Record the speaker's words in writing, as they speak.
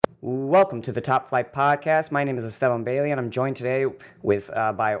Welcome to the Top Flight Podcast. My name is Esteban Bailey, and I'm joined today with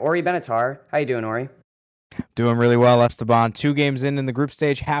by Ori Benatar. How you doing, Ori? Doing really well, Esteban. 2 games in the group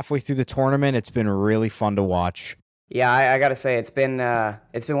stage, halfway through the tournament. It's been really fun to watch. Yeah, I gotta say it's been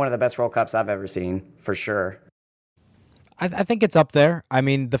one of the best World Cups I've ever seen, for sure. I think it's up there. I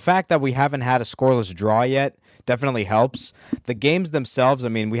mean, the fact that we haven't had a scoreless draw yet definitely helps. The games themselves, I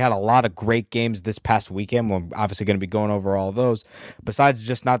mean, we had a lot of great games this past weekend. We're obviously going to be going over all of those.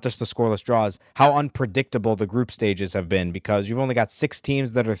 Besides not just the scoreless draws, how unpredictable the group stages have been, because you've only got 6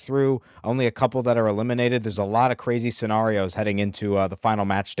 teams that are through, only a couple that are eliminated. There's a lot of crazy scenarios heading into the final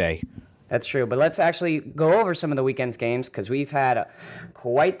match day. That's true, but let's actually go over some of the weekend's games because we've had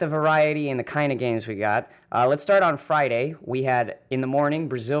quite the variety in the kind of games we got. Let's start on Friday. We had, in the morning,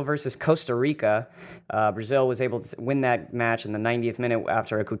 Brazil versus Costa Rica. Brazil was able to win that match in the 90th minute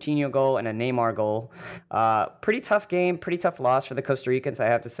after a Coutinho goal and a Neymar goal. Pretty tough game, pretty tough loss for the Costa Ricans, I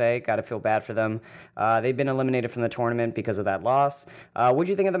have to say. Got to feel bad for them. They've been eliminated from the tournament because of that loss. What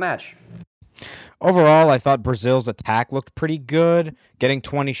do you think of the match? Overall, I thought Brazil's attack looked pretty good. Getting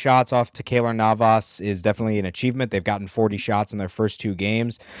 20 shots off to Keylor Navas is definitely an achievement. They've gotten 40 shots in their first 2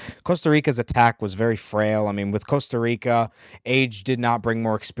 games. Costa Rica's attack was very frail. I mean, with Costa Rica, age did not bring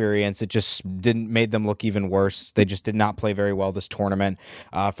more experience. It just made them look even worse. They just did not play very well this tournament.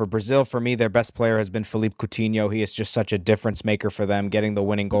 For Brazil, for me, their best player has been Philippe Coutinho. He is just such a difference maker for them, getting the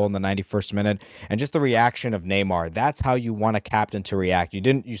winning goal in the 91st minute. And just the reaction of Neymar. That's how you want a captain to react.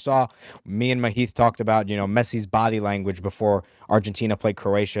 You saw me and Mahith talked about, Messi's body language before Argentina played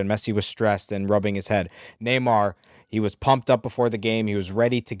Croatia, and Messi was stressed and rubbing his head. Neymar, he was pumped up before the game. He was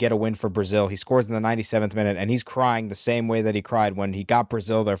ready to get a win for Brazil. He scores in the 97th minute, and he's crying the same way that he cried when he got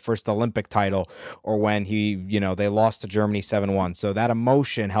Brazil their first Olympic title, or when they lost to Germany 7-1. So that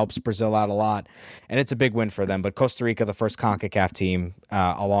emotion helps Brazil out a lot, and it's a big win for them. But Costa Rica, the first CONCACAF team,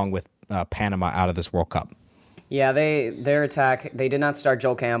 along with Panama, out of this World Cup. Yeah, their attack, they did not start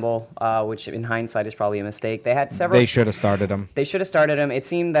Joel Campbell, which in hindsight is probably a mistake. They had several. They should have started him. They should have started him. It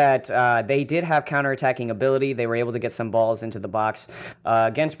seemed that they did have counterattacking ability. They were able to get some balls into the box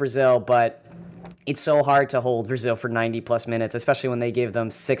against Brazil, but it's so hard to hold Brazil for 90-plus minutes, especially when they gave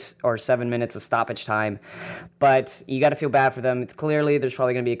them 6 or 7 minutes of stoppage time. But you got to feel bad for them. It's clearly there's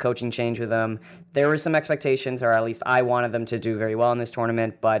probably going to be a coaching change with them. There were some expectations, or at least I wanted them to do very well in this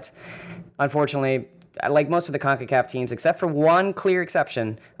tournament, but unfortunately, like most of the CONCACAF teams, except for one clear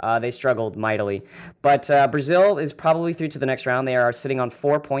exception, they struggled mightily. But Brazil is probably through to the next round. They are sitting on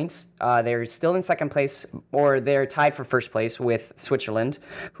 4 points. They're still in second place, or they're tied for first place with Switzerland,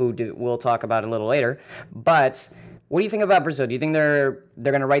 who we'll talk about a little later. But what do you think about Brazil? Do you think they're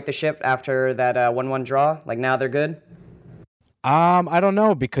going to right the ship after that 1-1 draw? Like, now they're good? I don't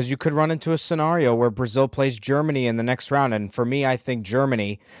know, because you could run into a scenario where Brazil plays Germany in the next round. And for me, I think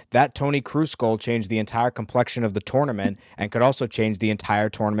Germany, that Toni Kroos goal changed the entire complexion of the tournament, and could also change the entire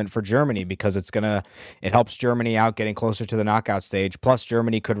tournament for Germany, because it helps Germany out getting closer to the knockout stage. Plus,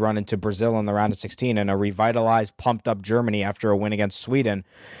 Germany could run into Brazil in the round of 16, and a revitalized, pumped up Germany after a win against Sweden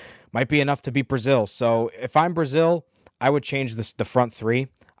might be enough to beat Brazil. So if I'm Brazil, I would change the front 3.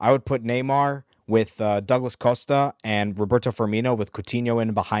 I would put Neymar with Douglas Costa and Roberto Firmino, with Coutinho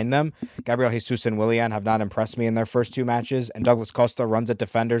in behind them. Gabriel Jesus and Willian have not impressed me in their first 2 matches, and Douglas Costa runs at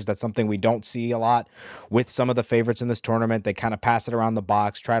defenders. That's something we don't see a lot with some of the favorites in this tournament. They kind of pass it around the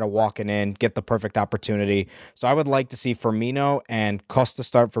box, try to walk it in, get the perfect opportunity. So I would like to see Firmino and Costa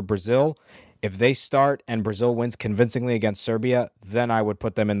start for Brazil. If they start and Brazil wins convincingly against Serbia, then I would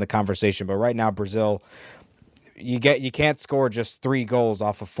put them in the conversation. But right now, Brazil, you can't score just 3 goals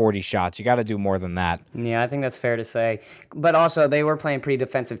off of 40 shots. You got to do more than that. Yeah, I think that's fair to say. But also, they were playing pretty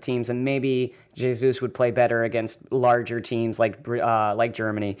defensive teams, and maybe Jesus would play better against larger teams like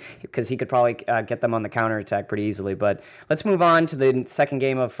Germany, because he could probably get them on the counterattack pretty easily. But let's move on to the second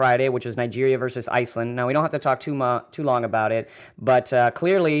game of Friday, which was Nigeria versus Iceland. Now, we don't have to talk too long about it, but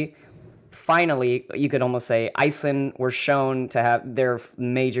clearly, finally, you could almost say Iceland were shown to have their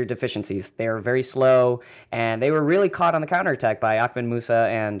major deficiencies. They were very slow, and they were really caught on the counterattack by Ahmed Musa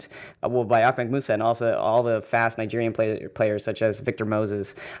and also all the fast Nigerian players such as Victor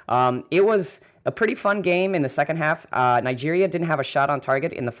Moses. It was a pretty fun game in the second half. Nigeria didn't have a shot on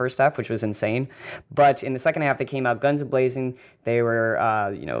target in the first half, which was insane. But in the second half, they came out guns a-blazing. They were,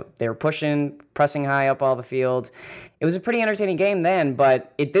 they were pushing, pressing high up all the field. It was a pretty entertaining game then,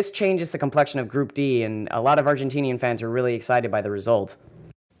 but this changes the complexion of Group D, and a lot of Argentinian fans are really excited by the result.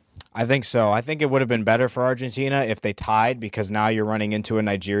 I think so. I think it would have been better for Argentina if they tied, because now you're running into a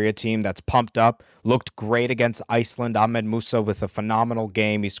Nigeria team that's pumped up, looked great against Iceland. Ahmed Musa with a phenomenal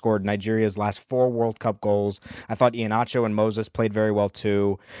game. He scored Nigeria's last 4 World Cup goals. I thought Iheanacho and Moses played very well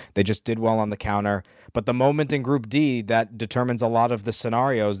too. They just did well on the counter. But the moment in Group D that determines a lot of the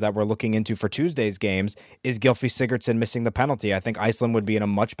scenarios that we're looking into for Tuesday's games is Gylfi Sigurdsson missing the penalty. I think Iceland would be in a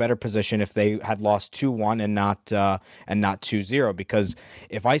much better position if they had lost 2-1 and not 2-0, because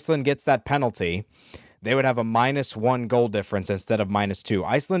if Iceland gets that penalty, they would have a -1 goal difference instead of -2.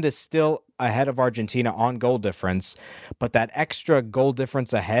 Iceland is still ahead of Argentina on goal difference, but that extra goal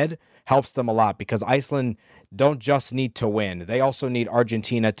difference ahead helps them a lot, because Iceland don't just need to win. They also need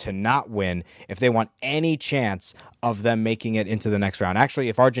Argentina to not win if they want any chance of them making it into the next round. Actually,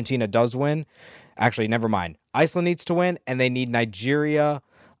 if Argentina does win, never mind. Iceland needs to win, and they need Nigeria.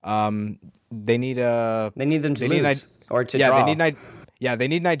 They need them to lose or to draw. They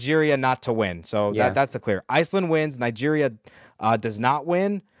need Nigeria not to win. So that's the clear. Iceland wins, Nigeria does not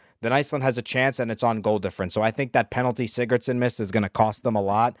win, then Iceland has a chance, and it's on goal difference. So I think that penalty Sigurdsson missed is going to cost them a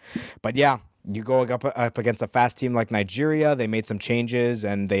lot. But yeah, you go up against a fast team like Nigeria. They made some changes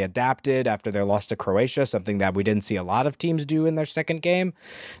and they adapted after their loss to Croatia, something that we didn't see a lot of teams do in their second game.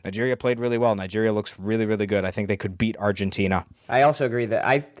 Nigeria played really well. Nigeria looks really, really good. I think they could beat Argentina. I also agree that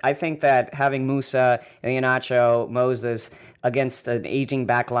I think that having Musa, Iheanacho, Moses against an aging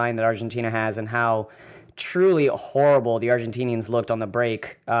back line that Argentina has, and how truly horrible the Argentinians looked on the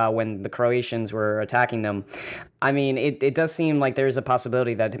break when the Croatians were attacking them. I mean, it does seem like there's a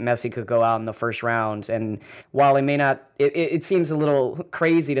possibility that Messi could go out in the first round. And while it may not, it seems a little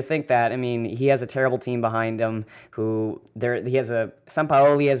crazy to think that. I mean, he has a terrible team behind him.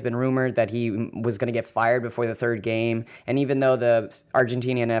 Sampaoli has been rumored that he was going to get fired before the third game. And even though the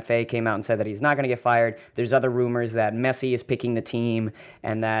Argentinian FA came out and said that he's not going to get fired, there's other rumors that Messi is picking the team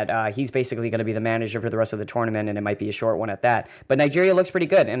and that he's basically going to be the manager for the rest of the tournament, and it might be a short one at that. But Nigeria looks pretty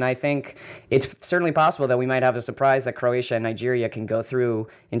good, and I think it's certainly possible that we might have a surprise that Croatia and Nigeria can go through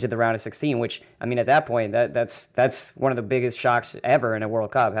into the round of 16, which, I mean, at that point, that's one of the biggest shocks ever in a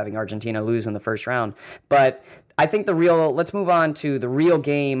World Cup, having Argentina lose in the first round. But I think let's move on to the real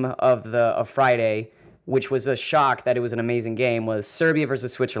game of Friday, which was a shock that it was an amazing game, was Serbia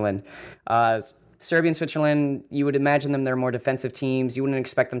versus Switzerland. Serbia and Switzerland, you would imagine they're more defensive teams. You wouldn't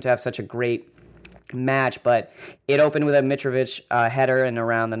expect them to have such a great match, but it opened with a Mitrovic header in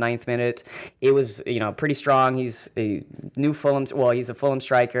around the 9th minute. It was, pretty strong. He's a Fulham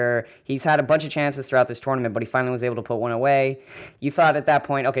striker. He's had a bunch of chances throughout this tournament, but he finally was able to put one away. You thought at that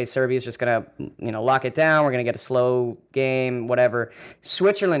point, okay, Serbia's just going to, lock it down. We're going to get a slow game, whatever.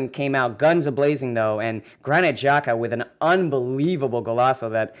 Switzerland came out guns a-blazing, though, and Granit Xhaka with an unbelievable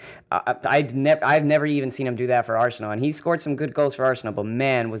golazo that I've never even seen him do that for Arsenal, and he scored some good goals for Arsenal, but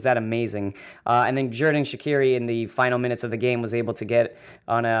man, was that amazing. And then Xherdan Shaqiri in the final minutes of the game was able to get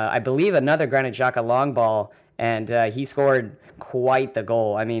on I believe another Granit Xhaka long ball, and he scored quite the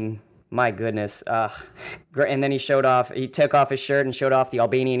goal. I mean, my goodness. And then he took off his shirt and showed off the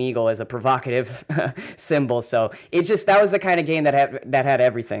Albanian eagle as a provocative symbol. So that was the kind of game that had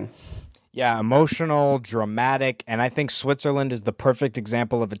everything. Yeah, emotional, dramatic, and I think Switzerland is the perfect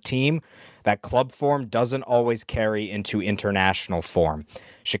example of a team that club form doesn't always carry into international form.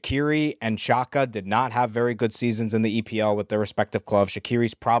 Shaqiri and Xhaka did not have very good seasons in the EPL with their respective clubs.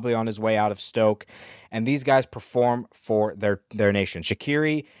 Shaqiri's probably on his way out of Stoke, and these guys perform for their nation.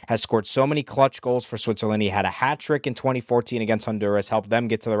 Shaqiri has scored so many clutch goals for Switzerland. He had a hat-trick in 2014 against Honduras, helped them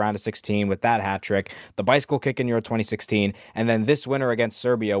get to the round of 16 with that hat-trick, the bicycle kick in Euro 2016, and then this winner against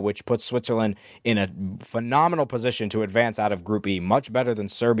Serbia, which puts Switzerland in a phenomenal position to advance out of Group E, much better than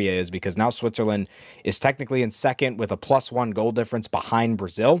Serbia is, because now Switzerland is technically in second with a +1 goal difference behind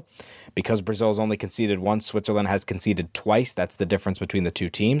Brazil. Because Brazil has only conceded once, Switzerland has conceded twice. That's the difference between the two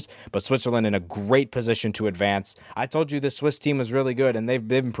teams. But Switzerland in a great position to advance. I told you this Swiss team was really good, and they've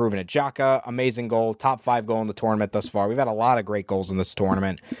been proving it. Xhaka, amazing goal, top 5 goal in the tournament thus far. We've had a lot of great goals in this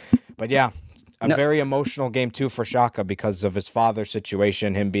tournament. But yeah, very emotional game too for Xhaka because of his father's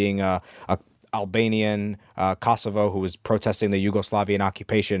situation, him being a Albanian, Kosovo, who was protesting the Yugoslavian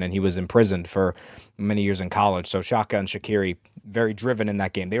occupation, and he was imprisoned for many years in college. So Xhaka and Shaqiri, very driven in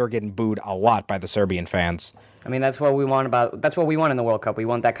that game. They were getting booed a lot by the Serbian fans. I mean, that's what we want in the World Cup. We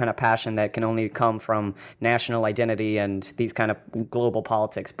want that kind of passion that can only come from national identity and these kind of global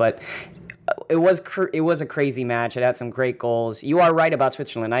politics. But it was a crazy match. It had some great goals. You are right about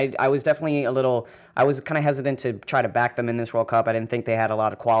Switzerland. I was definitely I was kind of hesitant to try to back them in this World Cup. I didn't think they had a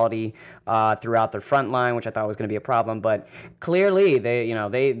lot of quality throughout their front line, which I thought was going to be a problem. But clearly,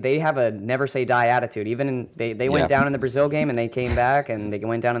 they have a never say die attitude. Even they went down in the Brazil game and they came back, and they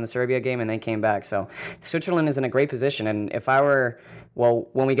went down in the Serbia game and they came back. So Switzerland is in a great position. And if I were, well,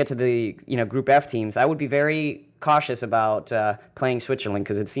 when we get to the Group F teams, I would be very cautious about playing Switzerland,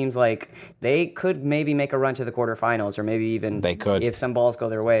 because it seems like they could maybe make a run to the quarterfinals, or maybe even they could, if some balls go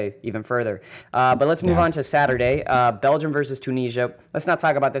their way, even further. But let's move on to Saturday. Belgium versus Tunisia. Let's not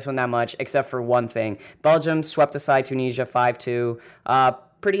talk about this one that much, except for one thing. Belgium swept aside Tunisia 5-2.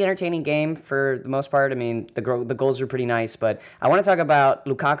 Pretty entertaining game for the most part. I mean, the goals were pretty nice, but I want to talk about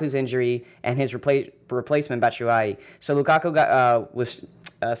Lukaku's injury and his replacement, Batshuayi. So Lukaku was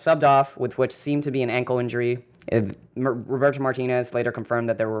subbed off with what seemed to be an ankle injury. Roberto Martinez later confirmed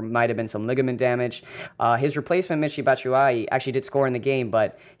that there might have been some ligament damage. His replacement, Michy Batshuayi, actually did score in the game,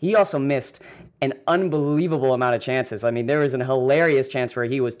 but he also missed an unbelievable amount of chances. I mean, there was a hilarious chance where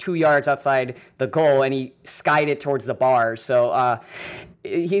he was 2 yards outside the goal and he skied it towards the bar. So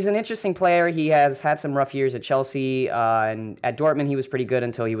he's an interesting player. He has had some rough years at Chelsea, and at Dortmund he was pretty good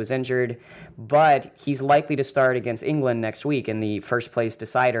until he was injured. But he's likely to start against England next week in the first place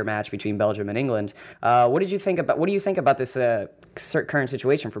decider match between Belgium and England. What do you think about this current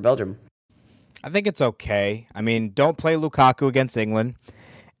situation for Belgium? I think it's okay. I mean, don't play Lukaku against England,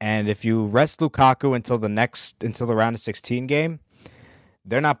 and if you rest Lukaku until the round of 16 game,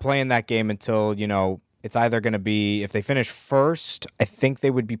 they're not playing that game until it's either going to be, if they finish first, I think they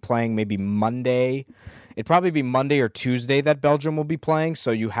would be playing maybe Monday. It'd probably be Monday or Tuesday that Belgium will be playing.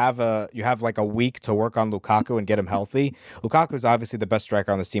 So you have like a week to work on Lukaku and get him healthy. Lukaku is obviously the best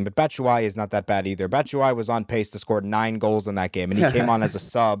striker on this team, but Batshuayi is not that bad either. Batshuayi was on pace to score 9 goals in that game, and he came on as a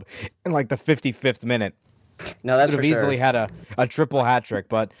sub in like the 55th minute. No, that's for sure. Easily had a triple hat trick,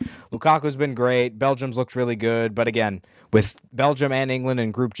 but Lukaku's been great. Belgium's looked really good, but again, with Belgium and England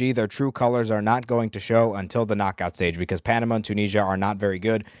in Group G, their true colors are not going to show until the knockout stage, because Panama and Tunisia are not very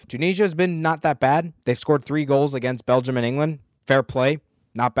good. Tunisia's been not that bad. They've scored 3 goals against Belgium and England. Fair play.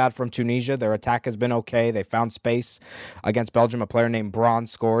 Not bad from Tunisia. Their attack has been okay. They found space against Belgium. A player named Braun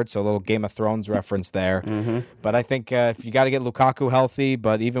scored, so a little Game of Thrones reference there. Mm-hmm. But I think if you got to get Lukaku healthy,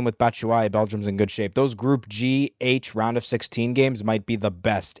 but even with Batshuayi, Belgium's in good shape. Those Group G, H, round of 16 games might be the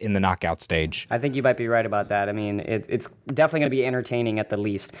best in the knockout stage. I think you might be right about that. I mean, it's definitely going to be entertaining at the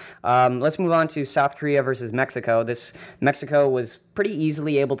least. Let's move on to South Korea versus Mexico. Mexico was pretty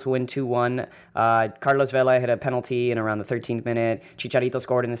easily able to win 2-1. Carlos Vela hit a penalty in around the 13th minute. Chicharito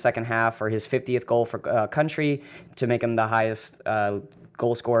scored in the second half for his 50th goal for country to make him the highest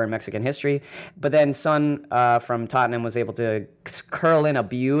goal scorer in Mexican history. But then Son from Tottenham was able to curl in a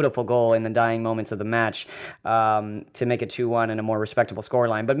beautiful goal in the dying moments of the match to make it 2-1 and a more respectable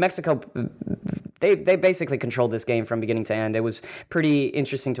scoreline. But Mexico, they basically controlled this game from beginning to end. It was pretty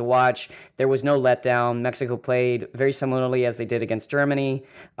interesting to watch. There was no letdown. Mexico played very similarly as they did against Germany.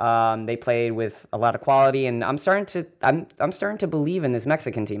 They played with a lot of quality, and I'm starting to believe in this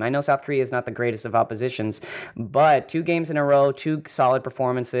Mexican team. I know South Korea is not the greatest of oppositions, but 2 games in a row, 2 solid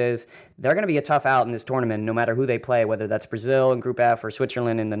performances. They're going to be a tough out in this tournament, no matter who they play, whether that's Brazil in Group F or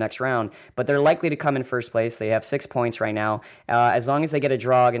Switzerland in the next round. But they're likely to come in first place. They have 6 points right now. As long as they get a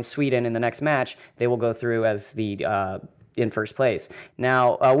draw against Sweden in the next match, they will go through as the in first place.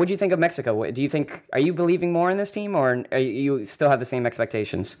 Now, what do you think of Mexico? Are you believing more in this team, or you still have the same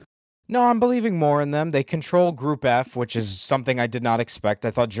expectations? No, I'm believing more in them. They control Group F, which is something I did not expect.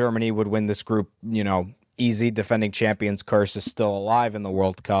 I thought Germany would win this group, easy. Defending champions curse is still alive in the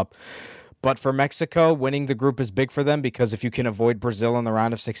World Cup. But for Mexico, winning the group is big for them, because if you can avoid Brazil in the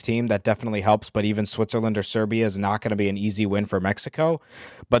round of 16, that definitely helps. But even Switzerland or Serbia is not going to be an easy win for Mexico.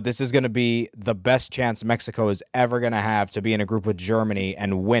 But this is going to be the best chance Mexico is ever going to have to be in a group with Germany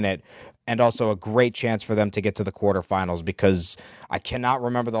and win it. And also a great chance for them to get to the quarterfinals, because I cannot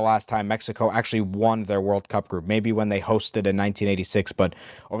remember the last time Mexico actually won their World Cup group. Maybe when they hosted in 1986, but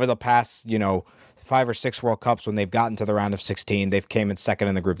over the past, 5 or 6 World Cups, when they've gotten to the round of 16, they've came in second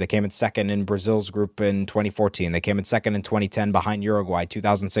in the group. They came in second in Brazil's group in 2014. They came in second in 2010 behind Uruguay,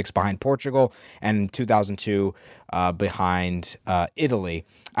 2006 behind Portugal, and 2002 behind Italy.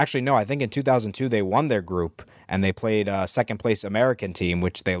 Actually, no, I think in 2002 they won their group, and they played a second-place American team,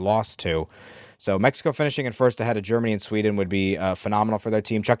 which they lost to. So Mexico finishing in first ahead of Germany and Sweden would be phenomenal for their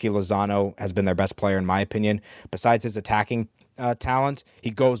team. Chucky Lozano has been their best player, in my opinion. Besides his attacking talent, he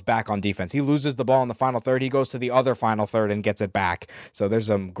goes back on defense. He loses the ball in the final third. He goes to the other final third and gets it back. So there's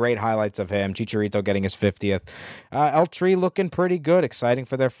some great highlights of him. Chicharito getting his 50th. El Tri looking pretty good. Exciting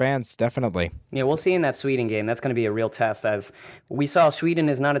for their fans, definitely. Yeah, we'll see in that Sweden game. That's going to be a real test, as we saw Sweden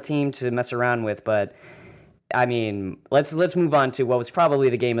is not a team to mess around with, but I mean, let's move on to what was probably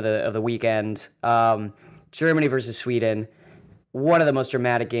the game of the weekend. Germany versus Sweden. One of the most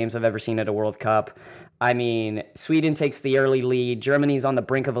dramatic games I've ever seen at a World Cup. I mean, Sweden takes the early lead. Germany's on the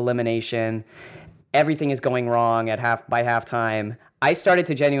brink of elimination. Everything is going wrong by halftime. I started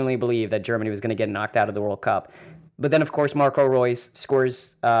to genuinely believe that Germany was going to get knocked out of the World Cup. But then, of course, Marco Reus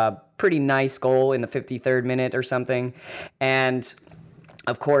scores a pretty nice goal in the 53rd minute or something. And,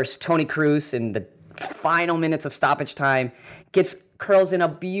 of course, Toni Kroos in the final minutes of stoppage time curls in a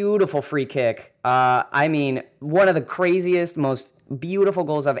beautiful free kick. I mean, one of the craziest, most beautiful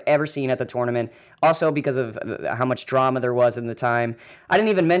goals I've ever seen at the tournament. Also because of how much drama there was in the time. I didn't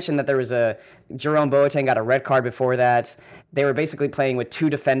even mention that there was Jerome Boateng got a red card before that. They were basically playing with two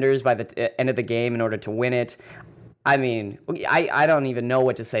defenders by the end of the game in order to win it. I mean, I don't even know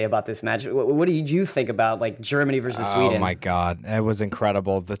what to say about this match. What did you think about, like, Germany versus Sweden? Oh, my God. It was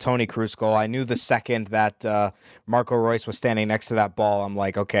incredible. The Toni Kroos goal, I knew the second that Marco Reus was standing next to that ball, I'm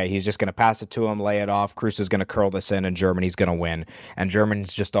like, okay, he's just going to pass it to him, lay it off. Kroos is going to curl this in, and Germany's going to win. And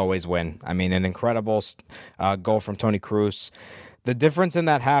Germans just always win. I mean, an incredible goal from Toni Kroos. The difference in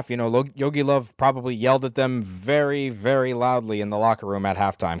that half, Yogi Löw probably yelled at them very, very loudly in the locker room at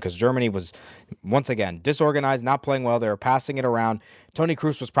halftime because Germany was, once again, disorganized, not playing well. They were passing it around. Toni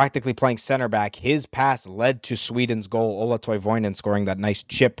Kroos was practically playing center back. His pass led to Sweden's goal, Ola Toivonen scoring that nice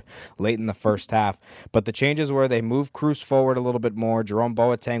chip late in the first half. But the changes were they moved Kroos forward a little bit more. Jerome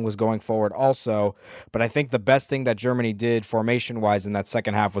Boateng was going forward also. But I think the best thing that Germany did formation-wise in that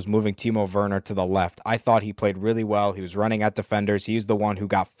second half was moving Timo Werner to the left. I thought he played really well. He was running at defenders. He was the one who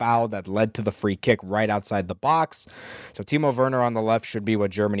got fouled that led to the free kick right outside the box. So Timo Werner on the left should be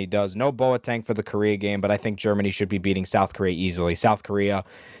what Germany does. No Boateng for the Korea game, but I think Germany should be beating South Korea easily. South Korea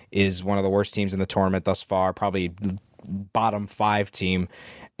is one of the worst teams in the tournament thus far, probably bottom 5 team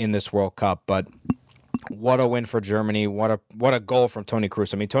in this World Cup, but what a win for Germany. What a goal from Toni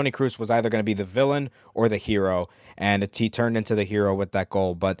Kroos. I mean, Toni Kroos was either going to be the villain or the hero, and he turned into the hero with that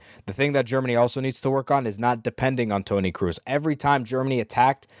goal. But the thing that Germany also needs to work on is not depending on Toni Kroos. Every time Germany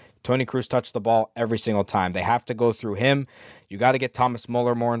attacked, Toni Kroos touched the ball every single time. They have to go through him. You got to get Thomas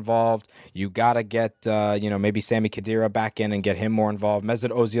Muller more involved. You got to get, maybe Sami Khedira back in and get him more involved. Mesut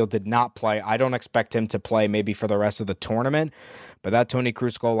Ozil did not play. I don't expect him to play maybe for the rest of the tournament. But that Toni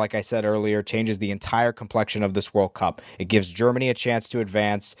Kroos goal, like I said earlier, changes the entire complexion of this World Cup. It gives Germany a chance to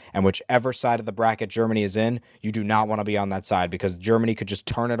advance, and whichever side of the bracket Germany is in, you do not want to be on that side because Germany could just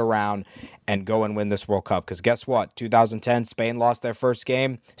turn it around and go and win this World Cup. Because guess what? 2010, Spain lost their first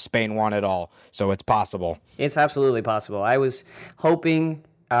game. Spain won it all. So it's possible. It's absolutely possible. I was hoping,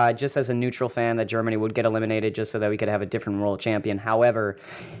 just as a neutral fan, that Germany would get eliminated just so that we could have a different world champion. However,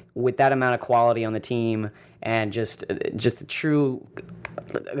 with that amount of quality on the team and just a true,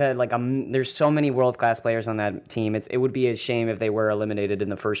 there's so many world-class players on that team, it would be a shame if they were eliminated in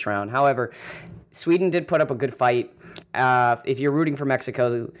the first round. However, Sweden did put up a good fight. If you're rooting for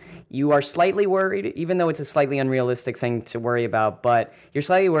Mexico, you are slightly worried, even though it's a slightly unrealistic thing to worry about, but you're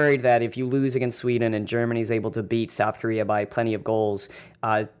slightly worried that if you lose against Sweden and Germany is able to beat South Korea by plenty of goals,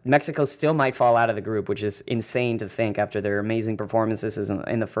 Mexico still might fall out of the group, which is insane to think after their amazing performances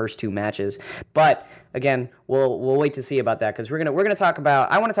in the first 2 matches. But again, we'll wait to see about that because we're gonna talk about.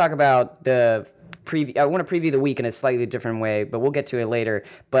 I want to talk about the preview. I want to preview the week in a slightly different way, but we'll get to it later.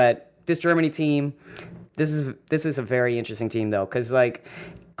 But this Germany team, this is a very interesting team though, because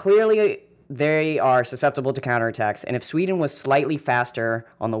clearly they are susceptible to counterattacks, and if Sweden was slightly faster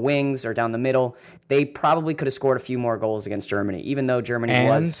on the wings or down the middle, they probably could have scored a few more goals against Germany, even though Germany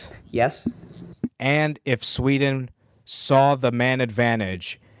was... Yes? And if Sweden saw the man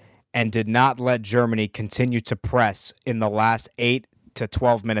advantage and did not let Germany continue to press in the last 8 to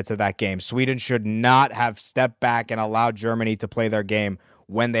 12 minutes of that game, Sweden should not have stepped back and allowed Germany to play their game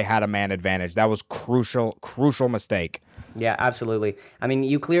when they had a man advantage. That was crucial mistake. Yeah, absolutely. I mean,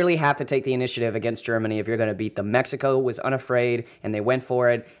 you clearly have to take the initiative against Germany if you're going to beat them. Mexico was unafraid, and they went for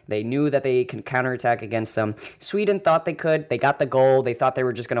it. They knew that they can counterattack against them. Sweden thought they could. They got the goal. They thought they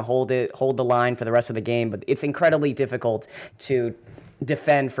were just going to hold the line for the rest of the game, but it's incredibly difficult to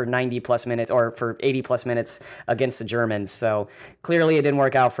defend for 90-plus minutes or for 80-plus minutes against the Germans. So clearly it didn't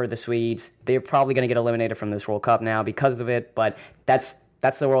work out for the Swedes. They're probably going to get eliminated from this World Cup now because of it, but that's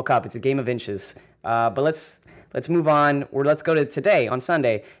the World Cup. It's a game of inches. But let's move on, or let's go to today, on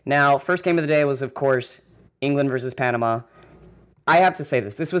Sunday. Now, first game of the day was, of course, England versus Panama. I have to say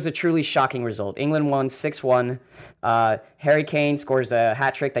this. This was a truly shocking result. England won 6-1. Harry Kane scores a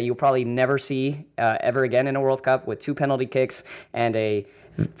hat trick that you'll probably never see ever again in a World Cup with 2 penalty kicks and a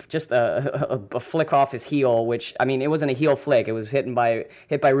flick off his heel, which, I mean, it wasn't a heel flick. It was hit by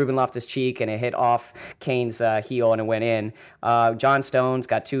Ruben Loftus-Cheek, and it hit off Kane's heel, and it went in. John Stones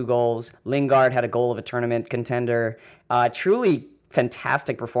got 2 goals. Lingard had a goal of a tournament contender. Truly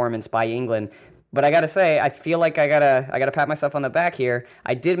fantastic performance by England. But I gotta say, I feel like I gotta pat myself on the back here.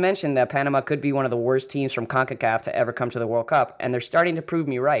 I did mention that Panama could be one of the worst teams from CONCACAF to ever come to the World Cup, and they're starting to prove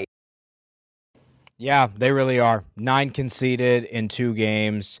me right. Yeah, they really are. 9 conceded in 2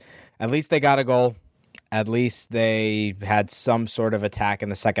 games. At least they got a goal. At least they had some sort of attack in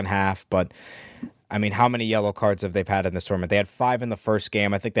the second half. But, I mean, how many yellow cards have they had in this tournament? They had 5 in the first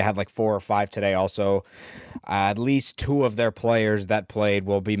game. I think they had like 4 or 5 today also. At least 2 of their players that played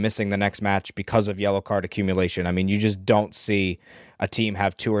will be missing the next match because of yellow card accumulation. I mean, you just don't see a team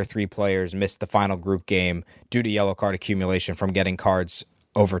have 2 or 3 players miss the final group game due to yellow card accumulation from getting cards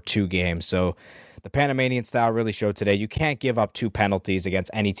over 2 games. So the Panamanian style really showed today. You can't give up 2 penalties against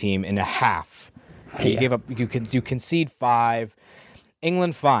any team in a half. Yeah. You concede 5.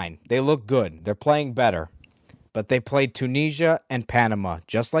 England, fine. They look good. They're playing better. But they played Tunisia and Panama,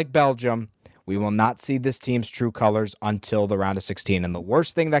 just like Belgium. We will not see this team's true colors until the round of 16. And the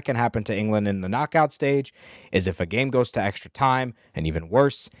worst thing that can happen to England in the knockout stage is if a game goes to extra time, and even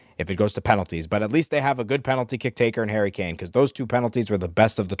worse, if it goes to penalties. But at least they have a good penalty kick taker in Harry Kane, because those 2 penalties were the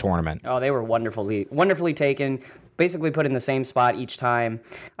best of the tournament. Oh, they were wonderfully taken, basically put in the same spot each time.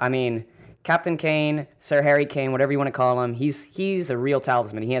 I mean, Captain Kane, Sir Harry Kane, whatever you want to call him, he's a real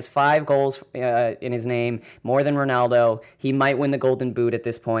talisman. He has 5 goals in his name, more than Ronaldo. He might win the Golden Boot at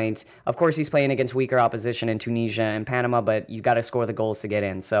this point. Of course, he's playing against weaker opposition in Tunisia and Panama, but you got to score the goals to get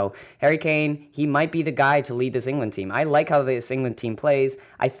in. So Harry Kane, he might be the guy to lead this England team. I like how this England team plays.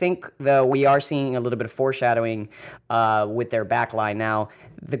 I think, though, we are seeing a little bit of foreshadowing with their back line now.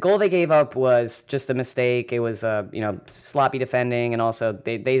 The goal they gave up was just a mistake. It was sloppy defending, and also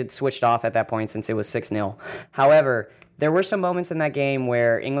they had switched off at that point since it was 6-0. However, there were some moments in that game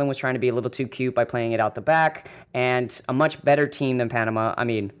where England was trying to be a little too cute by playing it out the back, and a much better team than Panama, I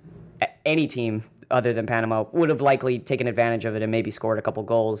mean, any team other than Panama, would have likely taken advantage of it and maybe scored a couple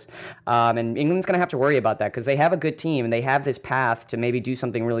goals. And England's going to have to worry about that because they have a good team and they have this path to maybe do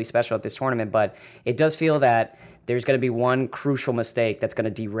something really special at this tournament, but it does feel that there's going to be one crucial mistake that's going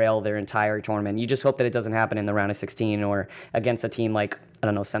to derail their entire tournament. You just hope that it doesn't happen in the round of 16 or against a team like, I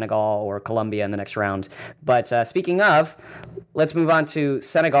don't know, Senegal or Colombia in the next round. But speaking of, let's move on to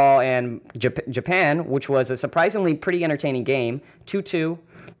Senegal and Japan, which was a surprisingly pretty entertaining game. 2-2.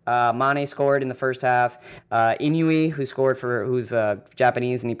 Mane scored in the first half. Inui, who's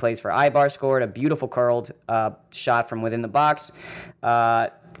Japanese and he plays for Eibar, scored a beautiful curled shot from within the box.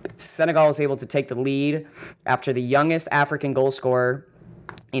 Senegal was able to take the lead after the youngest African goal scorer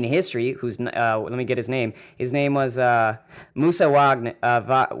in history, who's let me get his name. His name was Musa Wage.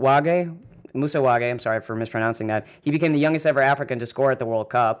 Musa Wage, I'm sorry for mispronouncing that. He became the youngest ever African to score at the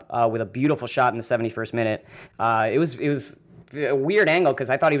World Cup with a beautiful shot in the 71st minute. It was a weird angle because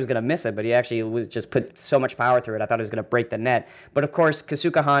I thought he was going to miss it, but he actually was just put so much power through it. I thought he was going to break the net. But of course,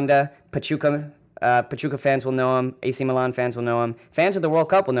 Kasuka Honda, Pachuca fans will know him. AC Milan fans will know him. Fans of the World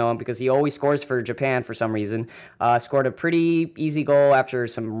Cup will know him because he always scores for Japan for some reason. Scored a pretty easy goal after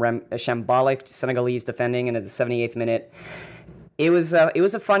some shambolic Senegalese defending in the 78th minute. It was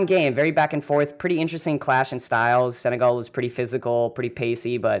a fun game, very back and forth, pretty interesting clash in styles. Senegal was pretty physical, pretty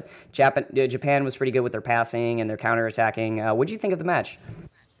pacey, but Japan was pretty good with their passing and their counterattacking. What did you think of the match?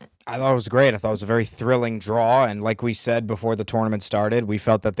 I thought it was great. I thought it was a very thrilling draw, and like we said before the tournament started, we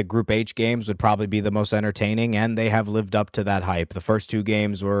felt that the Group H games would probably be the most entertaining, and they have lived up to that hype. The first 2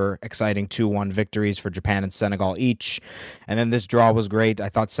 games were exciting 2-1 victories for Japan and Senegal each, and then this draw was great. I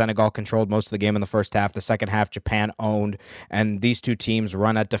thought Senegal controlled most of the game in the first half. The second half, Japan owned, and these 2 teams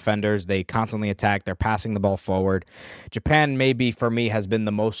run at defenders. They constantly attack. They're passing the ball forward. Japan, maybe for me, has been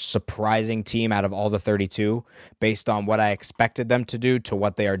the most surprising team out of all the 32 based on what I expected them to do to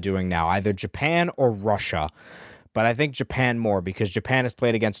what they are doing now, either Japan or Russia. But I think Japan more because Japan has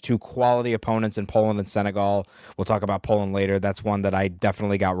played against 2 quality opponents in Poland and Senegal. We'll talk about Poland later. That's one that I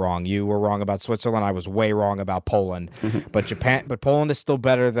definitely got wrong. You were wrong about Switzerland. I was way wrong about Poland. But Poland is still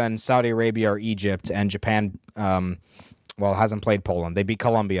better than Saudi Arabia or Egypt, and Japan hasn't played Poland. They beat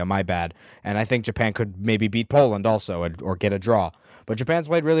Colombia, my bad. And I think Japan could maybe beat Poland also or get a draw. But Japan's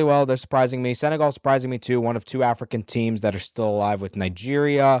played really well. They're surprising me. Senegal's surprising me too. One of 2 African teams that are still alive with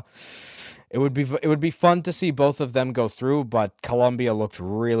Nigeria. It would be fun to see both of them go through, but Colombia looked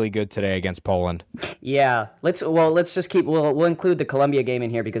really good today against Poland. Yeah, let's just keep we'll include the Colombia game in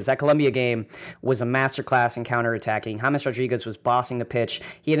here because that Colombia game was a masterclass in counterattacking. James Rodriguez was bossing the pitch.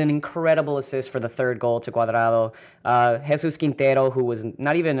 He had an incredible assist for the third goal to Cuadrado. Jesus Quintero, who was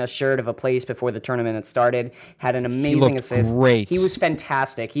not even assured of a place before the tournament had started, had an amazing assist. Great. He was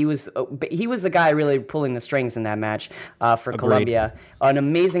fantastic. He was the guy really pulling the strings in that match for Agreed. Colombia. An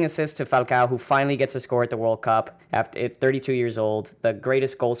amazing assist to Falcao, who finally gets a score at the World Cup at 32 years old, the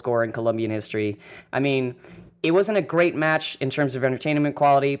greatest goal scorer in Colombian history. I mean, it wasn't a great match in terms of entertainment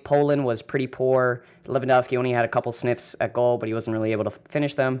quality. Poland was pretty poor. Lewandowski only had a couple sniffs at goal, but he wasn't really able to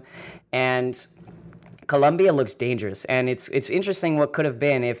finish them. And Colombia looks dangerous, and it's interesting what could have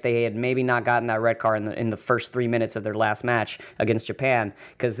been if they had maybe not gotten that red card in the first 3 minutes of their last match against Japan,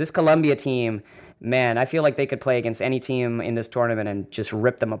 because this Colombia team, man, I feel like they could play against any team in this tournament and just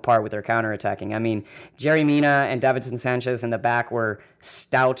rip them apart with their counterattacking. I mean, Jerry Mina and Davinson Sanchez in the back were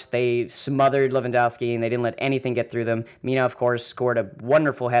stout. They smothered Lewandowski, and they didn't let anything get through them. Mina, of course, scored a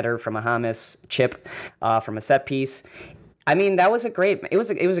wonderful header from a James chip from a set piece. I mean, it was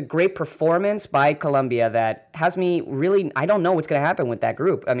a great performance by Colombia that has me really, I don't know what's going to happen with that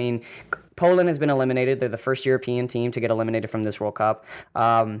group. I mean, Poland has been eliminated. They're the first European team to get eliminated from this World Cup.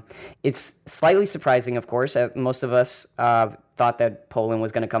 It's slightly surprising, of course. Most of us thought that Poland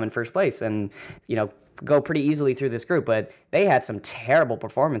was going to come in first place and, go pretty easily through this group, but they had some terrible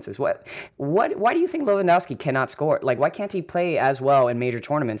performances. Why do you think Lewandowski cannot score? Like, why can't he play as well in major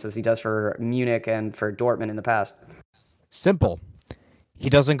tournaments as he does for Munich and for Dortmund in the past? Simple. He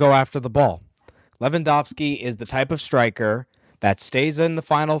doesn't go after the ball. Lewandowski is the type of striker that stays in the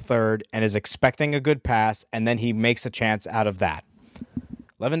final third and is expecting a good pass, and then he makes a chance out of that.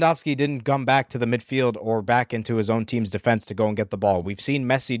 Lewandowski didn't come back to the midfield or back into his own team's defense to go and get the ball. We've seen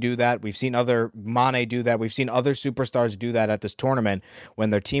Messi do that. We've seen Mane do that. We've seen other superstars do that at this tournament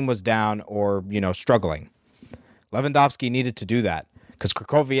when their team was down or, struggling. Lewandowski needed to do that, because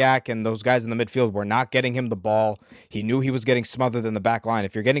Krychowiak and those guys in the midfield were not getting him the ball. He knew he was getting smothered in the back line.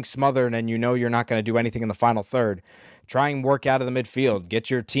 If you're getting smothered and you're not going to do anything in the final third, try and work out of the midfield. Get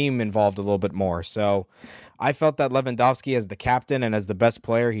your team involved a little bit more. So I felt that Lewandowski, as the captain and as the best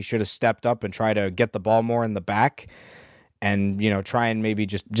player, he should have stepped up and tried to get the ball more in the back and, try and maybe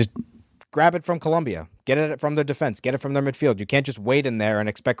just grab it from Colombia. Get it from their defense. Get it from their midfield. You can't just wait in there and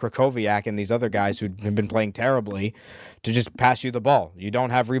expect Krychowiak and these other guys who have been playing terribly to just pass you the ball. You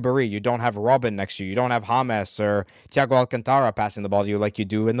don't have Ribéry. You don't have Robin next to you. You don't have James or Thiago Alcantara passing the ball to you like you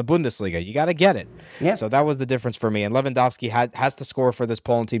do in the Bundesliga. You got to get it. Yeah. So that was the difference for me. And Lewandowski has to score for this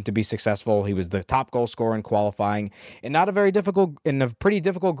Poland team to be successful. He was the top goal scorer in qualifying in a pretty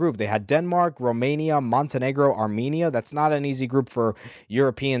difficult group. They had Denmark, Romania, Montenegro, Armenia. That's not an easy group for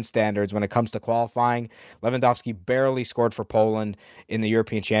European standards when it comes to qualifying. Lewandowski barely scored for Poland in the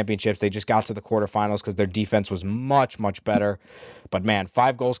European Championships. They just got to the quarterfinals because their defense was much, much better. But man,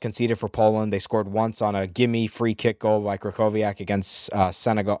 5 goals conceded for Poland. They scored once on a gimme free kick goal by Krychowiak against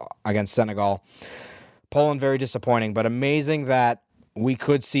Senegal. Poland very disappointing, but amazing that we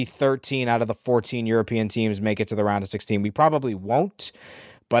could see 13 out of the 14 European teams make it to the round of 16. We probably won't,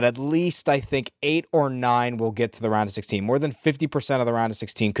 but at least I think 8 or 9 will get to the round of 16. More than 50% of the round of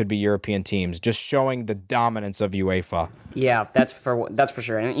 16 could be European teams, just showing the dominance of UEFA. Yeah, that's for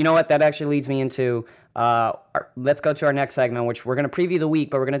sure. And you know what? That actually leads me into let's go to our next segment, which we're going to preview the week,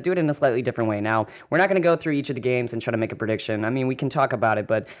 but we're going to do it in a slightly different way. Now, we're not going to go through each of the games and try to make a prediction. I mean, we can talk about it,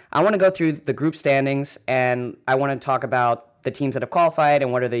 but I want to go through the group standings, and I want to talk about the teams that have qualified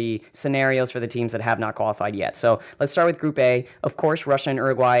and what are the scenarios for the teams that have not qualified yet. So let's start with Group A. Of course, Russia and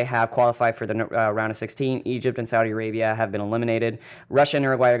Uruguay have qualified for the round of 16. Egypt and Saudi Arabia have been eliminated. Russia and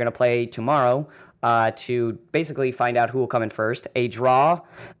Uruguay are going to play tomorrow to basically find out who will come in first. A draw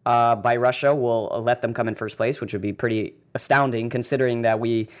by Russia will let them come in first place, which would be pretty astounding considering that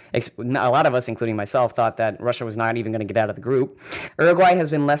a lot of us, including myself, thought that Russia was not even going to get out of the group. Uruguay has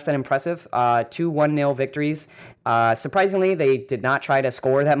been less than impressive. 2 1-0 victories. Surprisingly, they did not try to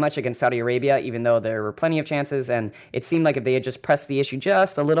score that much against Saudi Arabia, even though there were plenty of chances, and it seemed like if they had just pressed the issue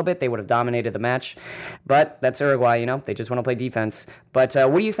just a little bit, they would have dominated the match. But that's Uruguay, they just want to play defense. But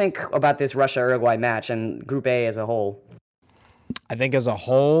what do you think about this Russia-Uruguay match and Group A as a whole? I think as a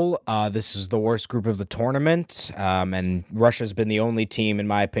whole, this is the worst group of the tournament, and Russia's been the only team, in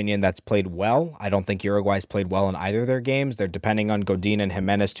my opinion, that's played well. I don't think Uruguay's played well in either of their games. They're depending on Godin and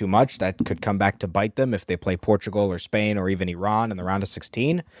Jimenez too much. That could come back to bite them if they play Portugal or Spain or even Iran in the round of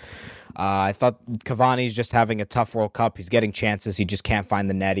 16. I thought Cavani's just having a tough World Cup. He's getting chances. He just can't find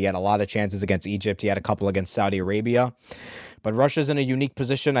the net. He had a lot of chances against Egypt. He had a couple against Saudi Arabia. But Russia's in a unique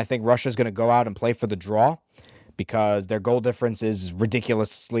position. I think Russia's going to go out and play for the draw, because their goal difference is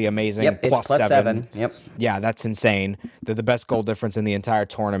ridiculously amazing. Yep, it's plus seven. Yep. Yeah, that's insane. They're the best goal difference in the entire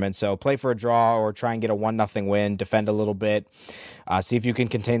tournament. So play for a draw or try and get a 1-0 win, defend a little bit, see if you can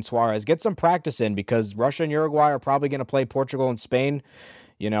contain Suarez. Get some practice in, because Russia and Uruguay are probably going to play Portugal and Spain.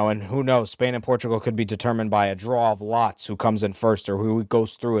 And who knows, Spain and Portugal could be determined by a draw of lots, who comes in first or who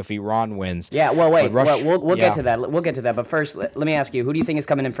goes through if Iran wins. Yeah, well, wait, we'll get to that. We'll get to that. But first, let me ask you, who do you think is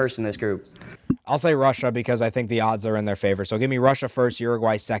coming in first in this group? I'll say Russia, because I think the odds are in their favor. So give me Russia first,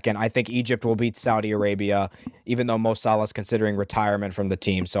 Uruguay second. I think Egypt will beat Saudi Arabia, even though Mo Salah is considering retirement from the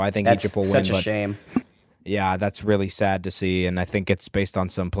team. So I think Egypt will win. That's such a shame. Yeah, that's really sad to see, and I think it's based on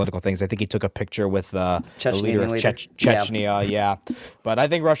some political things. I think he took a picture with the leader of Chechnya, yeah. But I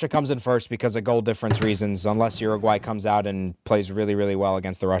think Russia comes in first because of goal difference reasons, unless Uruguay comes out and plays really, really well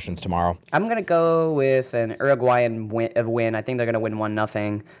against the Russians tomorrow. I'm going to go with an Uruguayan win. I think they're going to win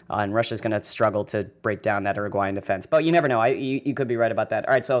 1-0, and Russia's going to struggle to break down that Uruguayan defense. But you never know. You could be right about that.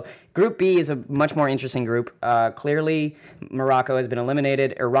 All right, so Group B is a much more interesting group. Clearly, Morocco has been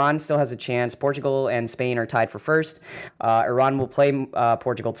eliminated. Iran still has a chance. Portugal and Spain are tied for first. Iran will play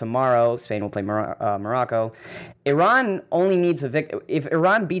Portugal tomorrow. Spain will play Morocco. Iran only needs a victory. If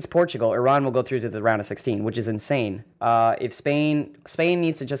Iran beats Portugal, Iran will go through to the round of 16, which is insane. If Spain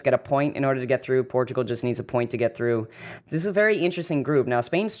needs to just get a point in order to get through, Portugal just needs a point to get through. This is a very interesting group. Now,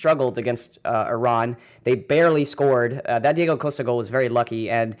 Spain struggled against Iran. They barely scored. That Diego Costa goal was very lucky,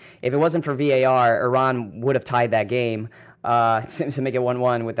 and if it wasn't for VAR, Iran would have tied that game. To make it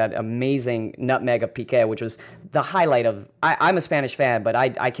 1-1 with that amazing nutmeg of Piqué, which was the highlight of... I'm a Spanish fan, but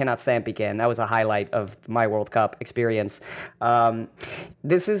I cannot stand Piqué, and that was a highlight of my World Cup experience.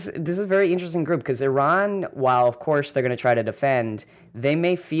 This is a very interesting group, because Iran, while of course they're going to try to defend, they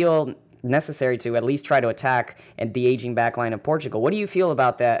may feel necessary to at least try to attack and the aging backline of Portugal. What do you feel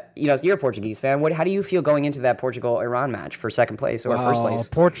about that? You're a Portuguese fan. How do you feel going into that Portugal-Iran match for second place or first place?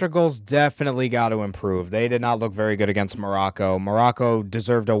 Portugal's definitely got to improve. They did not look very good against Morocco. Morocco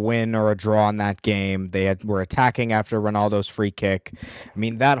deserved a win or a draw in that game. They were attacking after Ronaldo's free kick. I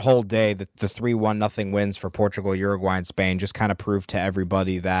mean, that whole day, the 3-1-0 wins for Portugal, Uruguay, and Spain just kind of proved to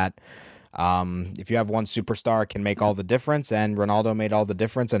everybody that if you have one superstar, it can make all the difference, and Ronaldo made all the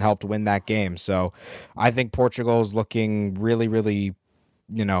difference and helped win that game. So I think Portugal is looking really, really,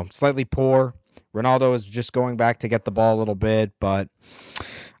 slightly poor. Ronaldo is just going back to get the ball a little bit, but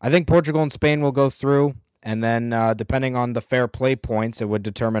I think Portugal and Spain will go through. And then depending on the fair play points, it would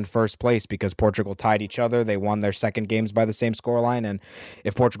determine first place, because Portugal tied each other. They won their second games by the same scoreline. And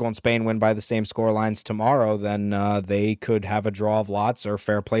if Portugal and Spain win by the same scorelines tomorrow, then they could have a draw of lots or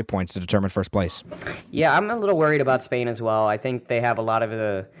fair play points to determine first place. Yeah, I'm a little worried about Spain as well. I think they have a lot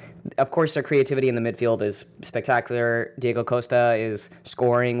of of course, their creativity in the midfield is spectacular. Diego Costa is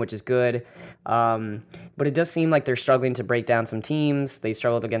scoring, which is good. But it does seem like they're struggling to break down some teams. They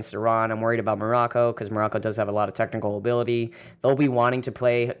struggled against Iran. I'm worried about Morocco, because Morocco does have a lot of technical ability. They'll be wanting to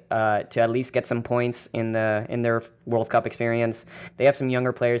play to at least get some points in their World Cup experience. They have some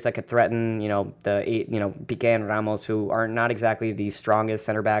younger players that could threaten, Piqué and Ramos, who are not exactly the strongest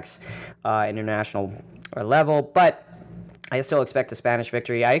center backs international level, but I still expect a Spanish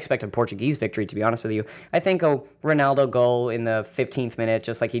victory. I expect a Portuguese victory, to be honest with you. I think a Ronaldo goal in the 15th minute,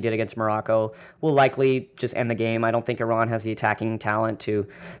 just like he did against Morocco, will likely just end the game. I don't think Iran has the attacking talent to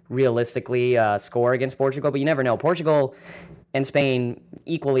realistically score against Portugal, but you never know. Portugal and Spain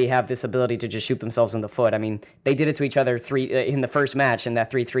equally have this ability to just shoot themselves in the foot. I mean, they did it to each other in the first match in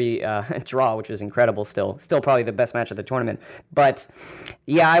that 3-3 draw, which was incredible still. Still probably the best match of the tournament. But,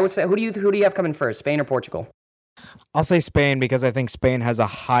 yeah, I would say, who do you have coming first, Spain or Portugal? I'll say Spain, because I think Spain has a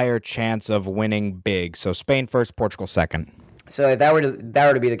higher chance of winning big. So Spain first, Portugal second. So if that were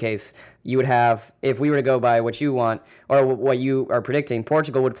to be the case, you would have, if we were to go by what you want or what you are predicting,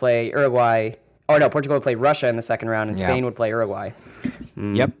 Portugal would play Uruguay. Oh no, Portugal would play Russia in the second round, and Spain would play Uruguay.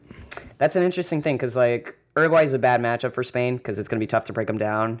 Yep. That's an interesting thing, because Uruguay is a bad matchup for Spain, because it's going to be tough to break them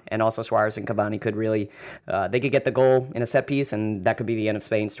down, and also Suarez and Cavani could really, they could get the goal in a set piece, and that could be the end of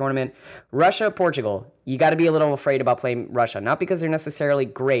Spain's tournament. Russia, Portugal, you got to be a little afraid about playing Russia, not because they're necessarily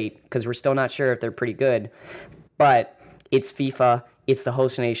great, because we're still not sure if they're pretty good, but it's FIFA. it's the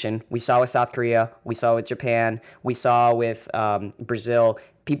host nation. We saw with South Korea. We saw with Japan. We saw with Brazil.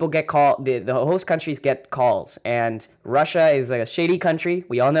 People get called. The host countries get calls, and Russia is a shady country.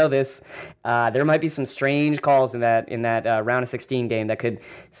 We all know this. There might be some strange calls in that round of 16 game that could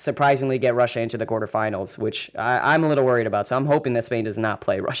surprisingly get Russia into the quarterfinals, which I'm a little worried about. So I'm hoping that Spain does not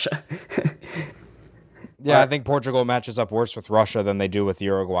play Russia. Yeah, I think Portugal matches up worse with Russia than they do with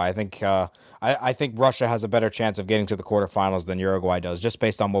Uruguay. I think Russia has a better chance of getting to the quarterfinals than Uruguay does, just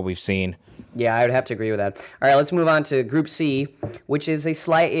based on what we've seen. Yeah, I would have to agree with that. All right, let's move on to Group C, which is it's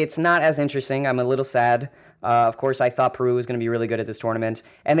not as interesting. I'm a little sad. Of course, I thought Peru was going to be really good at this tournament,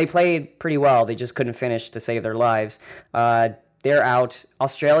 and they played pretty well. They just couldn't finish to save their lives. They're out.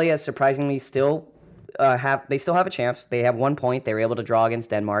 Australia surprisingly still still have a chance. They have 1 point. They were able to draw against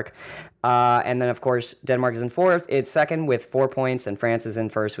Denmark. And then, of course, Denmark is in fourth. It's second with 4 points, and France is in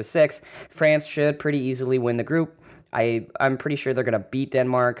first with 6. France should pretty easily win the group. I'm pretty sure they're going to beat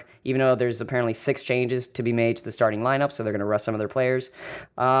Denmark, even though there's apparently 6 changes to be made to the starting lineup, so they're going to rest some of their players.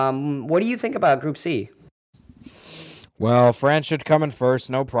 What do you think about Group C? Well, France should come in first,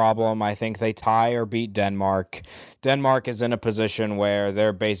 no problem. I think they tie or beat Denmark. Denmark is in a position where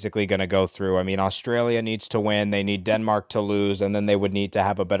they're basically going to go through. I mean, Australia needs to win. They need Denmark to lose, and then they would need to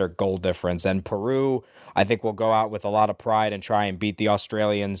have a better goal difference. And Peru, I think, will go out with a lot of pride and try and beat the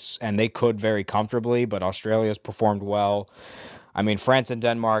Australians, and they could very comfortably, but Australia's performed well. I mean, France and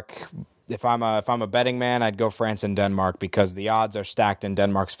Denmark, if I'm a betting man, I'd go France and Denmark because the odds are stacked in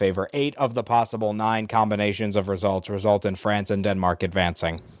Denmark's favor. 8 of the possible 9 combinations of results result in France and Denmark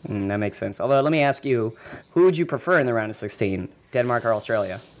advancing. That makes sense. Although, let me ask you, who would you prefer in the round of 16, Denmark or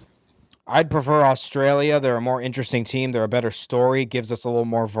Australia? I'd prefer Australia. They're a more interesting team. They're a better story. Gives us a little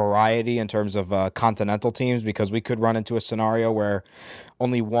more variety in terms of continental teams because we could run into a scenario where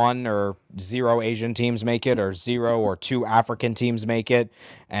only 1 or 0 Asian teams make it or 0 or 2 African teams make it.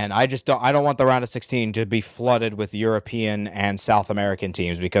 And I don't want the round of 16 to be flooded with European and South American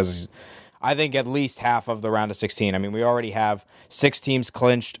teams because I think at least half of the round of 16. I mean, we already have 6 teams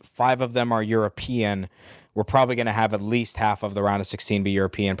clinched. 5 of them are European. We're probably going to have at least half of the round of 16 be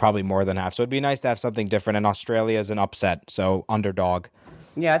European, probably more than half. So it'd be nice to have something different, and Australia is an upset, so underdog.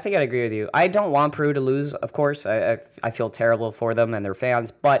 Yeah, I think I'd agree with you. I don't want Peru to lose, of course. I feel terrible for them and their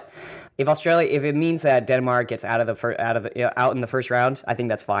fans, but if it means that Denmark gets out in the first round, I think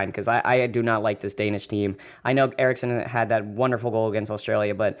that's fine because I do not like this Danish team. I know Eriksen had that wonderful goal against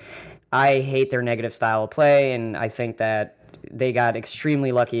Australia, but I hate their negative style of play, and I think that they got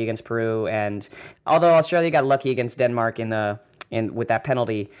extremely lucky against Peru, and although Australia got lucky against Denmark with that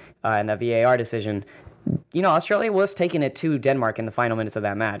penalty and that VAR decision, you know, Australia was taking it to Denmark in the final minutes of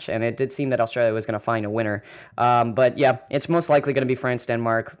that match, and it did seem that Australia was going to find a winner. But yeah, it's most likely going to be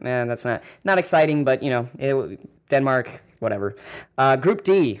France-Denmark. Man, that's not exciting, but you know, Denmark, whatever. Group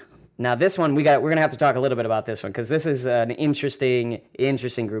D. Now this one we're gonna have to talk a little bit about this one because this is an interesting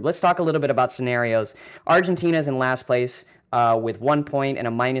group. Let's talk a little bit about scenarios. Argentina's in last place with 1 point and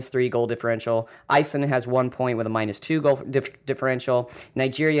a -3 goal differential. Iceland has 1 point with a -2 goal differential.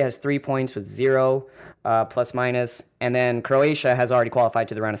 Nigeria has 3 points with 0 plus minus, and then Croatia has already qualified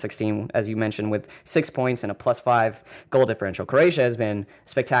to the round of 16, as you mentioned, with 6 points and a +5 goal differential. Croatia has been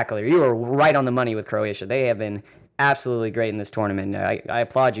spectacular. You were right on the money with Croatia. They have been absolutely great in this tournament. I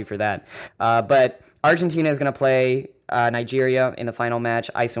applaud you for that. But Argentina is going to play Nigeria in the final match.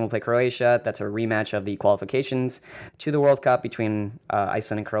 Iceland will play Croatia. That's a rematch of the qualifications to the World Cup between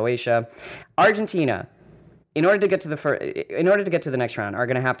Iceland and Croatia. Argentina, in order to get to the next round, are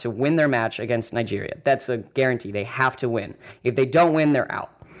going to have to win their match against Nigeria. That's a guarantee. They have to win. If they don't win, they're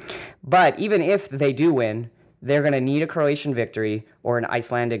out. But even if they do win, they're going to need a Croatian victory or an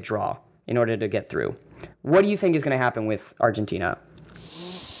Icelandic draw in order to get through. What do you think is going to happen with Argentina?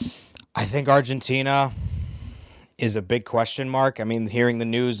 I think Argentina is a big question mark. I mean, hearing the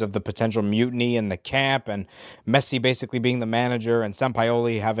news of the potential mutiny in the camp and Messi basically being the manager and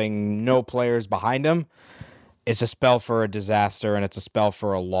Sampaoli having no players behind him, it's a spell for a disaster and it's a spell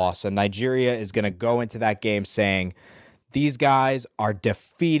for a loss. And Nigeria is going to go into that game saying, these guys are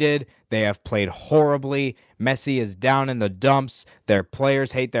defeated. They have played horribly. Messi is down in the dumps. Their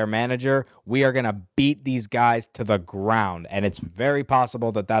players hate their manager. We are going to beat these guys to the ground. And it's very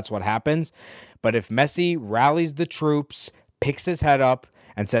possible that that's what happens. But if Messi rallies the troops, picks his head up,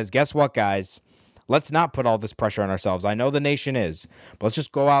 and says, guess what, guys? Let's not put all this pressure on ourselves. I know the nation is, but let's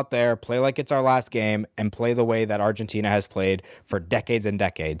just go out there, play like it's our last game, and play the way that Argentina has played for decades and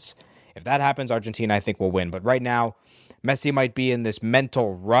decades. If that happens, Argentina, I think, will win. But right now, Messi might be in this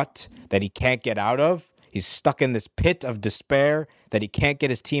mental rut that he can't get out of. He's stuck in this pit of despair that he can't get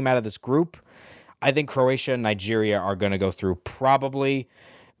his team out of this group. I think Croatia and Nigeria are going to go through, probably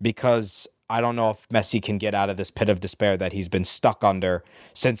because I don't know if Messi can get out of this pit of despair that he's been stuck under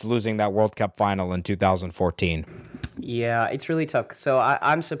since losing that World Cup final in 2014. Yeah, it's really tough. So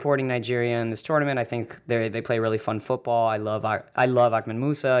I'm supporting Nigeria in this tournament. I think they play really fun football. I love Ahmed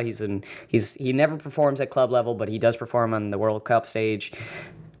Musa. He never performs at club level, but he does perform on the World Cup stage.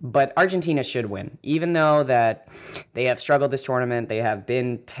 But Argentina should win, even though that they have struggled this tournament. They have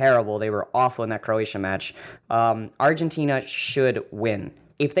been terrible. They were awful in that Croatia match. Argentina should win.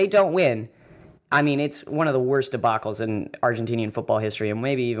 If they don't win, I mean, it's one of the worst debacles in Argentinian football history and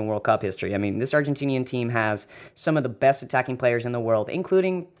maybe even World Cup history. I mean, this Argentinian team has some of the best attacking players in the world,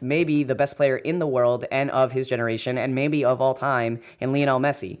 including maybe the best player in the world and of his generation and maybe of all time in Lionel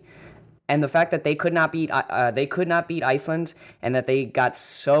Messi. And the fact that they could not beat Iceland and that they got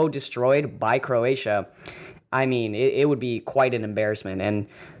so destroyed by Croatia, I mean, it would be quite an embarrassment. And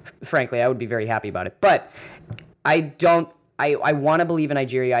frankly, I would be very happy about it. But I want to believe in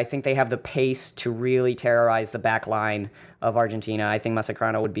Nigeria. I think they have the pace to really terrorize the back line of Argentina. I think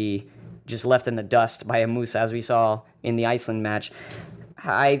Mascherano would be just left in the dust by a Musa, as we saw in the Iceland match.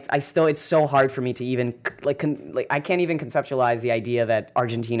 I still, it's so hard for me to even, I can't even conceptualize the idea that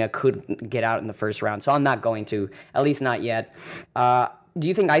Argentina could get out in the first round. So I'm not going to, at least not yet. Do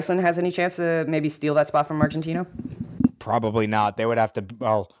you think Iceland has any chance to maybe steal that spot from Argentina? Probably not. They would have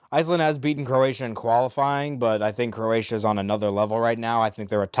to, Iceland has beaten Croatia in qualifying, but I think Croatia is on another level right now. I think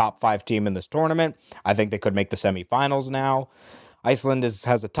they're a top 5 team in this tournament. I think they could make the semifinals now. Iceland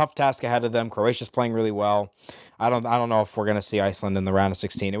has a tough task ahead of them. Croatia's playing really well. I don't know if we're going to see Iceland in the round of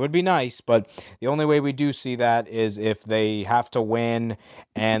 16. It would be nice, but the only way we do see that is if they have to win,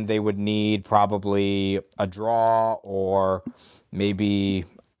 and they would need probably a draw or maybe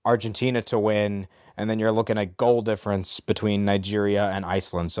Argentina to win, and then you're looking at goal difference between Nigeria and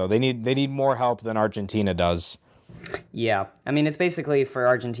Iceland. So they need more help than Argentina does. Yeah, I mean, it's basically for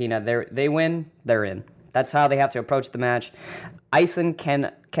Argentina. They win, they're in. That's how they have to approach the match. Iceland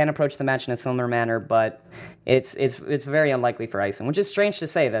can approach the match in a similar manner, but it's very unlikely for Iceland, which is strange to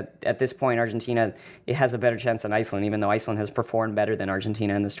say that at this point Argentina has a better chance than Iceland, even though Iceland has performed better than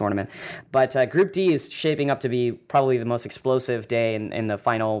Argentina in this tournament. But Group D is shaping up to be probably the most explosive day in the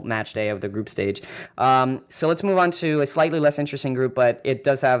final match day of the group stage. So let's move on to a slightly less interesting group, but it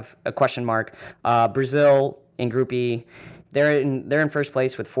does have a question mark. Brazil in Group E. They're in first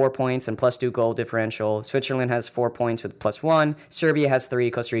place with 4 points and +2 goal differential. Switzerland has 4 points with +1. Serbia has 3.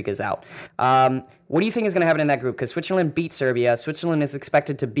 Costa Rica is out. What do you think is going to happen in that group? Because Switzerland beat Serbia. Switzerland is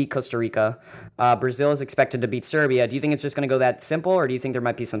expected to beat Costa Rica. Brazil is expected to beat Serbia. Do you think it's just going to go that simple, or do you think there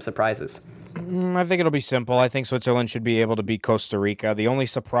might be some surprises? I think it'll be simple. I think Switzerland should be able to beat Costa Rica. The only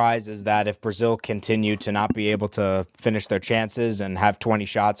surprise is that if Brazil continue to not be able to finish their chances and have 20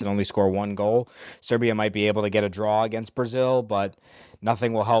 shots and only score 1 goal, Serbia might be able to get a draw against Brazil, but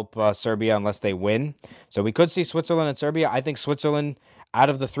nothing will help Serbia unless they win. So we could see Switzerland and Serbia. I think Switzerland, out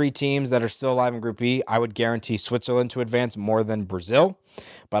of the 3 teams that are still alive in Group E, I would guarantee Switzerland to advance more than Brazil.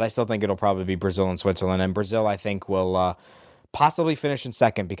 But I still think it'll probably be Brazil and Switzerland. And Brazil, I think, will possibly finish in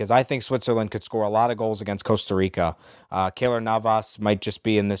second, because I think Switzerland could score a lot of goals against Costa Rica. Keylor Navas might just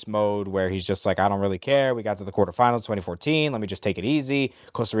be in this mode where he's just like, I don't really care. We got to the quarterfinals 2014. Let me just take it easy.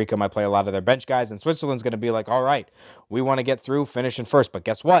 Costa Rica might play a lot of their bench guys, and Switzerland's going to be like, all right, we want to get through, finish in first. But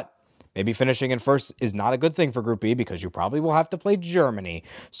guess what? Maybe finishing in first is not a good thing for Group E, because you probably will have to play Germany.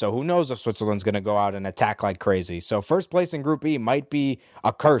 So who knows if Switzerland's going to go out and attack like crazy. So first place in Group E might be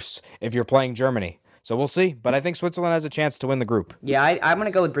a curse if you're playing Germany. So we'll see. But I think Switzerland has a chance to win the group. Yeah, I'm going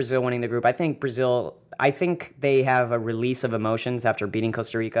to go with Brazil winning the group. I think they have a release of emotions after beating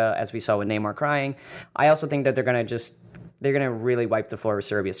Costa Rica, as we saw with Neymar crying. I also think that they're going to really wipe the floor with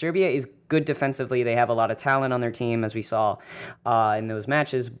Serbia. Serbia is good defensively. They have a lot of talent on their team, as we saw in those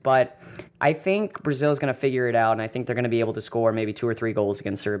matches. But I think Brazil is going to figure it out, and I think they're going to be able to score maybe 2 or 3 goals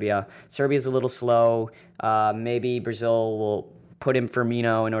against Serbia. Serbia's a little slow. Maybe Brazil will put in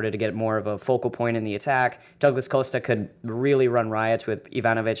Firmino in order to get more of a focal point in the attack. Douglas Costa could really run riots with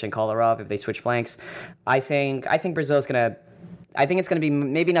Ivanovic and Kolarov if they switch flanks. I think Brazil's going to... I think it's going to be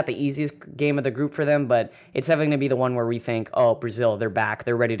maybe not the easiest game of the group for them, but it's having to be the one where we think, oh, Brazil, they're back.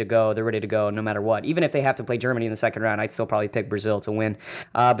 They're ready to go no matter what. Even if they have to play Germany in the second round, I'd still probably pick Brazil to win.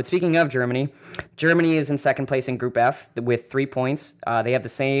 But speaking of Germany is in second place in Group F with 3 points. They have the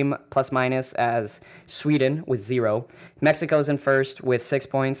same plus-minus as Sweden with 0. Mexico's in first with 6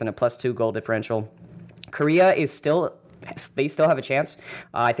 points and a +2 goal differential. Korea is still they still have a chance.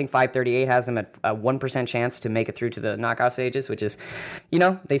 I think 538 has them at a 1% chance to make it through to the knockout stages, which is,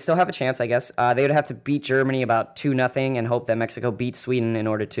 they still have a chance, I guess. They would have to beat Germany about 2-0 and hope that Mexico beats Sweden in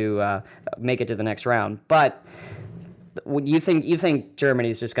order to make it to the next round. But you think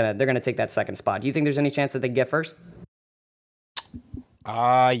Germany's they're gonna take that second spot? Do you think there's any chance that they get first?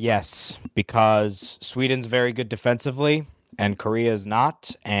 Yes, because Sweden's very good defensively and Korea is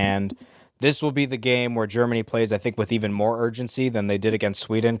not, and this will be the game where Germany plays, I think, with even more urgency than they did against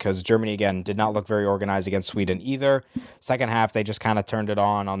Sweden, because Germany, again, did not look very organized against Sweden either. Second half, they just kind of turned it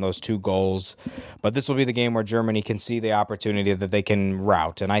on those 2 goals. But this will be the game where Germany can see the opportunity that they can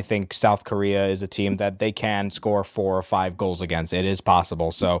rout. And I think South Korea is a team that they can score 4 or 5 goals against. It is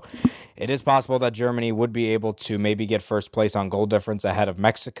possible. So it is possible that Germany would be able to maybe get first place on goal difference ahead of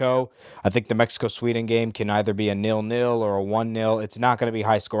Mexico. I think the Mexico-Sweden game can either be a 0-0 or a 1-0. It's not going to be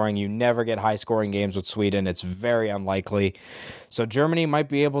high scoring. You never get high-scoring games with Sweden. It's very unlikely. So Germany might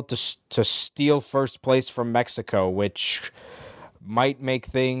be able to steal first place from Mexico, which might make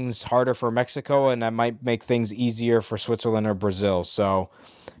things harder for Mexico, and that might make things easier for Switzerland or Brazil. So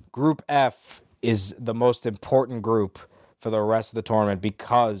Group F is the most important group for the rest of the tournament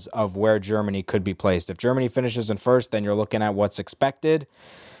because of where Germany could be placed. If Germany finishes in first, then you're looking at what's expected.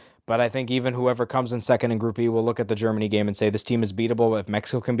 But I think even whoever comes in second in Group E will look at the Germany game and say, this team is beatable. If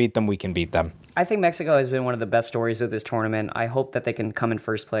Mexico can beat them, we can beat them. I think Mexico has been one of the best stories of this tournament. I hope that they can come in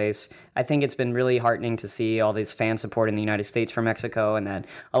first place. I think it's been really heartening to see all this fan support in the United States for Mexico, and that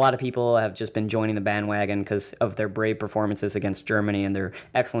a lot of people have just been joining the bandwagon because of their brave performances against Germany and their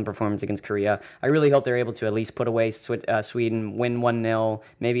excellent performance against Korea. I really hope they're able to at least put away Sweden, win 1-0.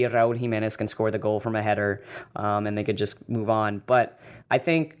 Maybe Raul Jimenez can score the goal from a header, and they could just move on. But I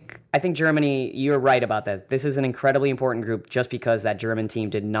think Germany, you're right about that. This is an incredibly important group just because that German team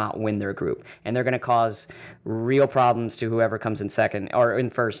did not win their group. And they're going to cause real problems to whoever comes in second or in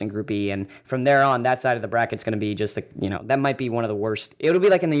first in Group E. And from there on, that side of the bracket's going to be just, that might be one of the worst. It'll be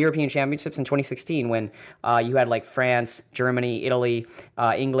like in the European Championships in 2016 when you had like France, Germany, Italy,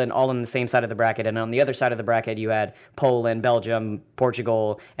 England all on the same side of the bracket. And on the other side of the bracket, you had Poland, Belgium,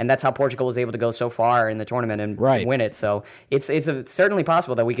 Portugal. And that's how Portugal was able to go so far in the tournament and win it. So it's certainly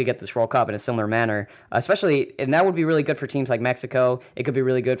possible that we could get this World Cup in a similar manner, especially, and that would be really good for teams like Mexico. It could be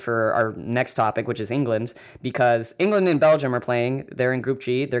really good for our next topic, which is England, because England and Belgium are playing. They're in Group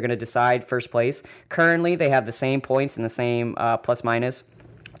G. They're going to decide first place. Currently, they have the same points and the same plus minus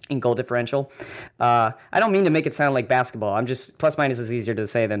in goal differential. I don't mean to make it sound like basketball. I'm just, plus minus is easier to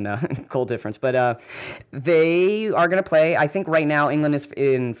say than goal difference. But they are going to play. I think right now England is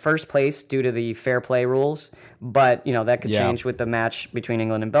in first place due to the fair play rules. But, that could change with the match between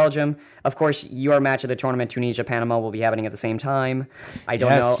England and Belgium. Of course, your match of the tournament, Tunisia-Panama, will be happening at the same time. I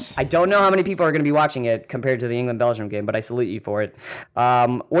don't know how many people are going to be watching it compared to the England-Belgium game, but I salute you for it.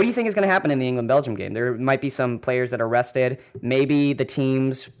 What do you think is going to happen in the England-Belgium game? There might be some players that are rested. Maybe the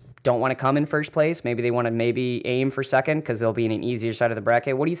teams don't want to come in first place. Maybe they want to aim for second because they'll be in an easier side of the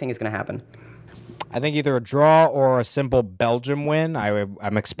bracket. What do you think is going to happen? I think either a draw or a simple Belgium win.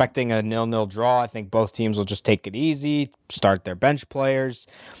 I'm expecting a 0-0 draw. I think both teams will just take it easy, start their bench players,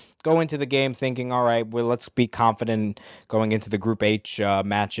 go into the game thinking, all right, well, let's be confident going into the Group H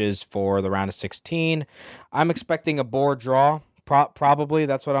matches for the round of 16. I'm expecting a bore draw. Probably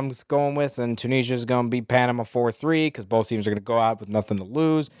that's what I'm going with, and Tunisia is going to beat Panama 4-3 because both teams are going to go out with nothing to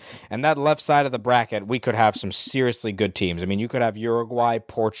lose. And that left side of the bracket, we could have some seriously good teams. I mean, you could have Uruguay,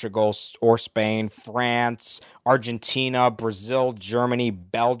 Portugal, or Spain, France, Argentina, Brazil, Germany,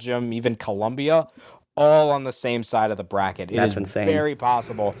 Belgium, even Colombia, all on the same side of the bracket. That's insane. It is very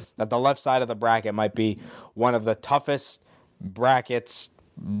possible that the left side of the bracket might be one of the toughest brackets,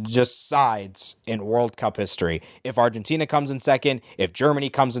 just sides in World Cup history. If Argentina comes in second, if Germany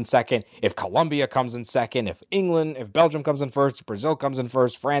comes in second, if Colombia comes in second, if Belgium comes in first, Brazil comes in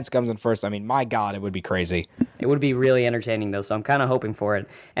first, France comes in first, I mean, my God, it would be crazy. It would be really entertaining, though, so I'm kind of hoping for it.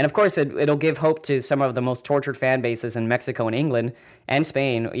 And, of course, it'll give hope to some of the most tortured fan bases in Mexico and England and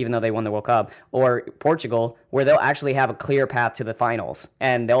Spain, even though they won the World Cup, or Portugal, where they'll actually have a clear path to the finals.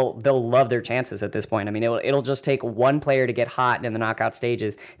 And they'll love their chances at this point. I mean, it'll just take one player to get hot in the knockout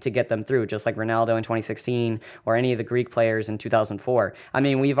stages to get them through, just like Ronaldo in 2016 or any of the Greek players in 2004. I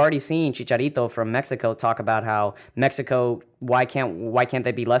mean, we've already seen Chicharito from Mexico talk about how Mexico, why can't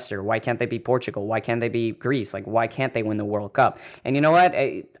they be Leicester? Why can't they be Portugal? Why can't they be Greece? Like, why can't they win the World Cup? And you know what?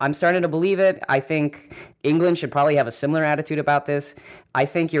 I'm starting to believe it. I think England should probably have a similar attitude about this. I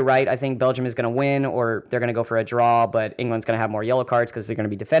think you're right. I think Belgium is going to win, or they're going to go for a draw, but England's going to have more yellow cards because they're going to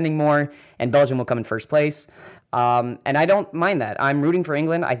be defending more, and Belgium will come in first place. And I don't mind that. I'm rooting for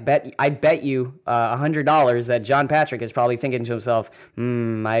England. I bet you $100 that John Patrick is probably thinking to himself,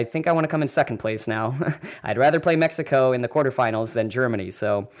 I think I want to come in second place now. I'd rather play Mexico in the quarterfinals than Germany.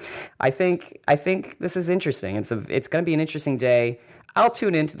 So I think this is interesting. It's going to be an interesting day. I'll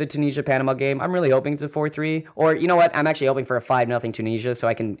tune into the Tunisia-Panama game. I'm really hoping it's a 4-3. Or, you know what? I'm actually hoping for a 5-0 Tunisia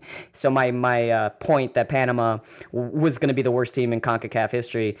so my point that Panama was going to be the worst team in CONCACAF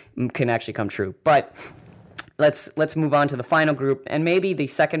history can actually come true. But let's move on to the final group, and maybe the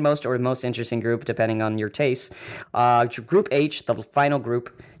second most or most interesting group, depending on your taste. Group H, the final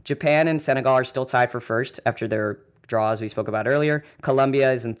group. Japan and Senegal are still tied for first after their draws we spoke about earlier.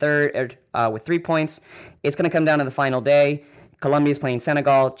 Colombia is in third with 3 points. It's going to come down to the final day. Colombia is playing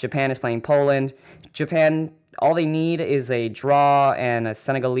Senegal. Japan is playing Poland. Japan, all they need is a draw and a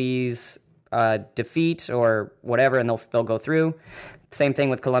Senegalese defeat or whatever, and they'll go through. Same thing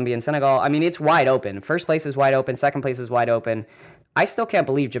with Colombia and Senegal. I mean, it's wide open. First place is wide open. Second place is wide open. I still can't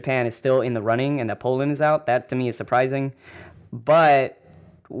believe Japan is still in the running and that Poland is out. That, to me, is surprising. But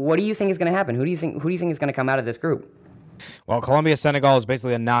what do you think is going to happen? Who do you think is going to come out of this group? Well, Colombia-Senegal is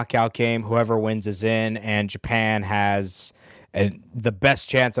basically a knockout game. Whoever wins is in, and Japan has the best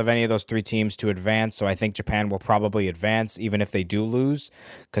chance of any of those three teams to advance. So I think Japan will probably advance even if they do lose.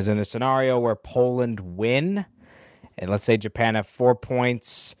 Because in the scenario where Poland win, and let's say Japan have 4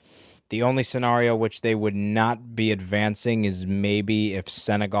 points, the only scenario which they would not be advancing is maybe if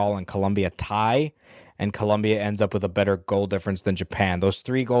Senegal and Colombia tie and Colombia ends up with a better goal difference than Japan. Those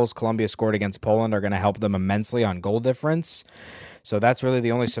 3 goals Colombia scored against Poland are going to help them immensely on goal difference. So that's really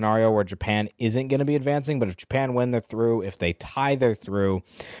the only scenario where Japan isn't going to be advancing. But if Japan win, they're through. If they tie, they're through.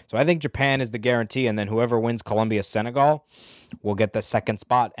 So I think Japan is the guarantee. And then whoever wins Colombia-Senegal will get the second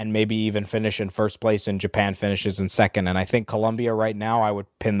spot and maybe even finish in first place, and Japan finishes in second. And I think Colombia right now, I would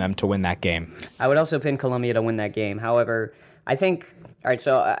pin them to win that game. I would also pin Colombia to win that game. However, I think... All right,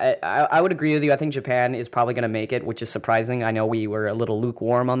 so I would agree with you. I think Japan is probably going to make it, which is surprising. I know we were a little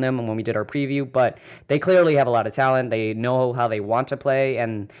lukewarm on them when we did our preview, but they clearly have a lot of talent. They know how they want to play,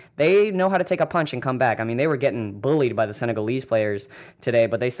 and they know how to take a punch and come back. I mean, they were getting bullied by the Senegalese players today,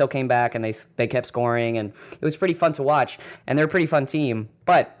 but they still came back, and they kept scoring, and it was pretty fun to watch, and they're a pretty fun team.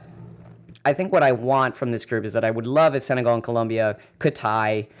 But I think what I want from this group is that I would love if Senegal and Colombia could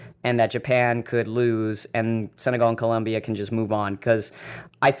tie, and that Japan could lose, and Senegal and Colombia can just move on. Because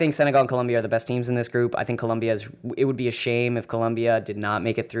I think Senegal and Colombia are the best teams in this group. I think it would be a shame if Colombia did not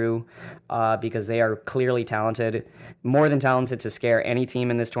make it through, because they are clearly talented, more than talented to scare any team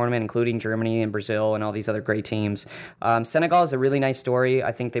in this tournament, including Germany and Brazil and all these other great teams. Senegal is a really nice story.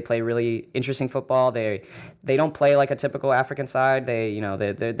 I think they play really interesting football. They don't play like a typical African side.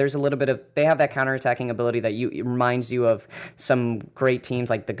 There's a little bit of, they have that counterattacking ability that it reminds you of some great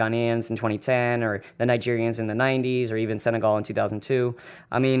teams like the Ghanaians in 2010 or the Nigerians in the 90s or even Senegal in 2002.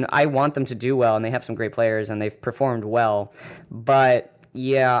 I mean, I want them to do well, and they have some great players, and they've performed well. But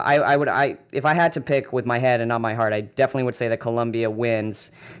yeah, I would if I had to pick with my head and not my heart, I definitely would say that Colombia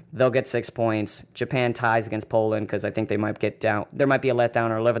wins. They'll get 6 points. Japan ties against Poland because I think they might get down. There might be a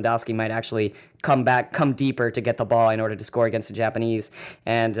letdown, or Lewandowski might actually come deeper to get the ball in order to score against the Japanese,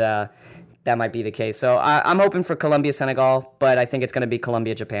 and that might be the case. So I'm hoping for Colombia-Senegal, but I think it's going to be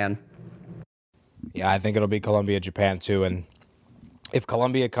Colombia-Japan. Yeah, I think it'll be Colombia-Japan too, and if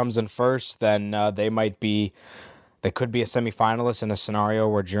Colombia comes in first, then they could be a semifinalist in a scenario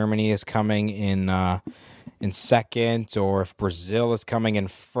where Germany is coming in second, or if Brazil is coming in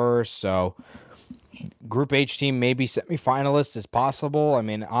first. So Group H team, maybe semifinalist is possible. I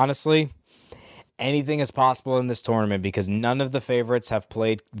mean, honestly, anything is possible in this tournament because none of the favorites have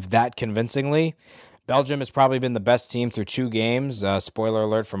played that convincingly. Belgium has probably been the best team through 2 games. Spoiler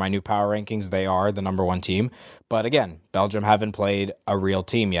alert for my new power rankings, they are the number 1 team. But again, Belgium haven't played a real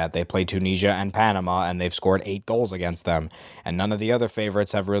team yet. They played Tunisia and Panama, and they've scored 8 goals against them. And none of the other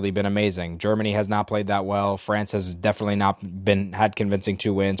favorites have really been amazing. Germany has not played that well. France has definitely not had convincing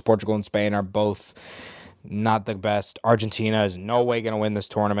 2 wins. Portugal and Spain are both not the best. Argentina is no way going to win this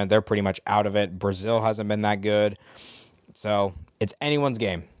tournament. They're pretty much out of it. Brazil hasn't been that good. So it's anyone's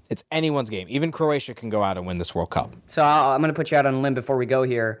game. It's anyone's game. Even Croatia can go out and win this World Cup. So I'm going to put you out on a limb before we go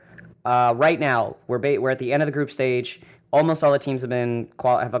here. Right now, we're at the end of the group stage. Almost all the teams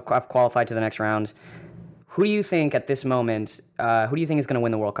have qualified to the next round. Who do you think at this moment? Who do you think is going to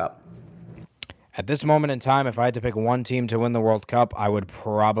win the World Cup? At this moment in time, if I had to pick one team to win the World Cup, I would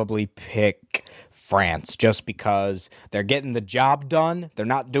probably pick France, just because they're getting the job done. They're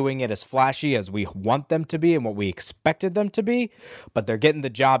not doing it as flashy as we want them to be and what we expected them to be, but they're getting the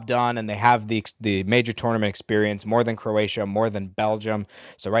job done, and they have the major tournament experience more than Croatia, more than Belgium.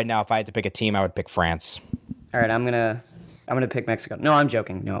 So right now, if I had to pick a team, I would pick France. All right, I'm gonna pick Mexico. No, I'm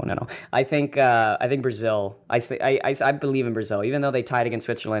joking. No. I think Brazil. I believe in Brazil, even though they tied against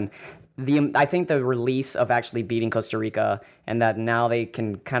Switzerland. I think the release of actually beating Costa Rica and that now they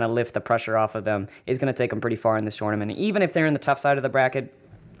can kind of lift the pressure off of them is going to take them pretty far in this tournament. Even if they're in the tough side of the bracket,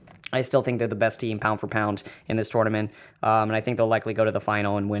 I still think they're the best team pound for pound in this tournament, and I think they'll likely go to the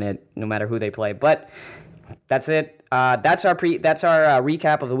final and win it no matter who they play. But that's it. That's our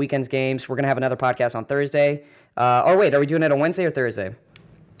recap of the weekend's games. We're gonna have another podcast on Thursday. Or wait, are we doing it on Wednesday or Thursday?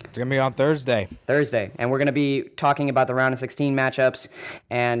 It's going to be on Thursday. And we're going to be talking about the round of 16 matchups,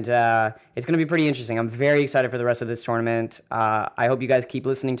 and it's going to be pretty interesting. I'm very excited for the rest of this tournament. I hope you guys keep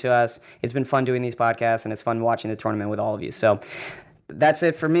listening to us. It's been fun doing these podcasts, and it's fun watching the tournament with all of you. So that's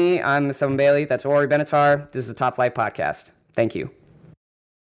it for me. I'm Seven Bailey. That's Ori Benatar. This is the Top Flight Podcast. Thank you.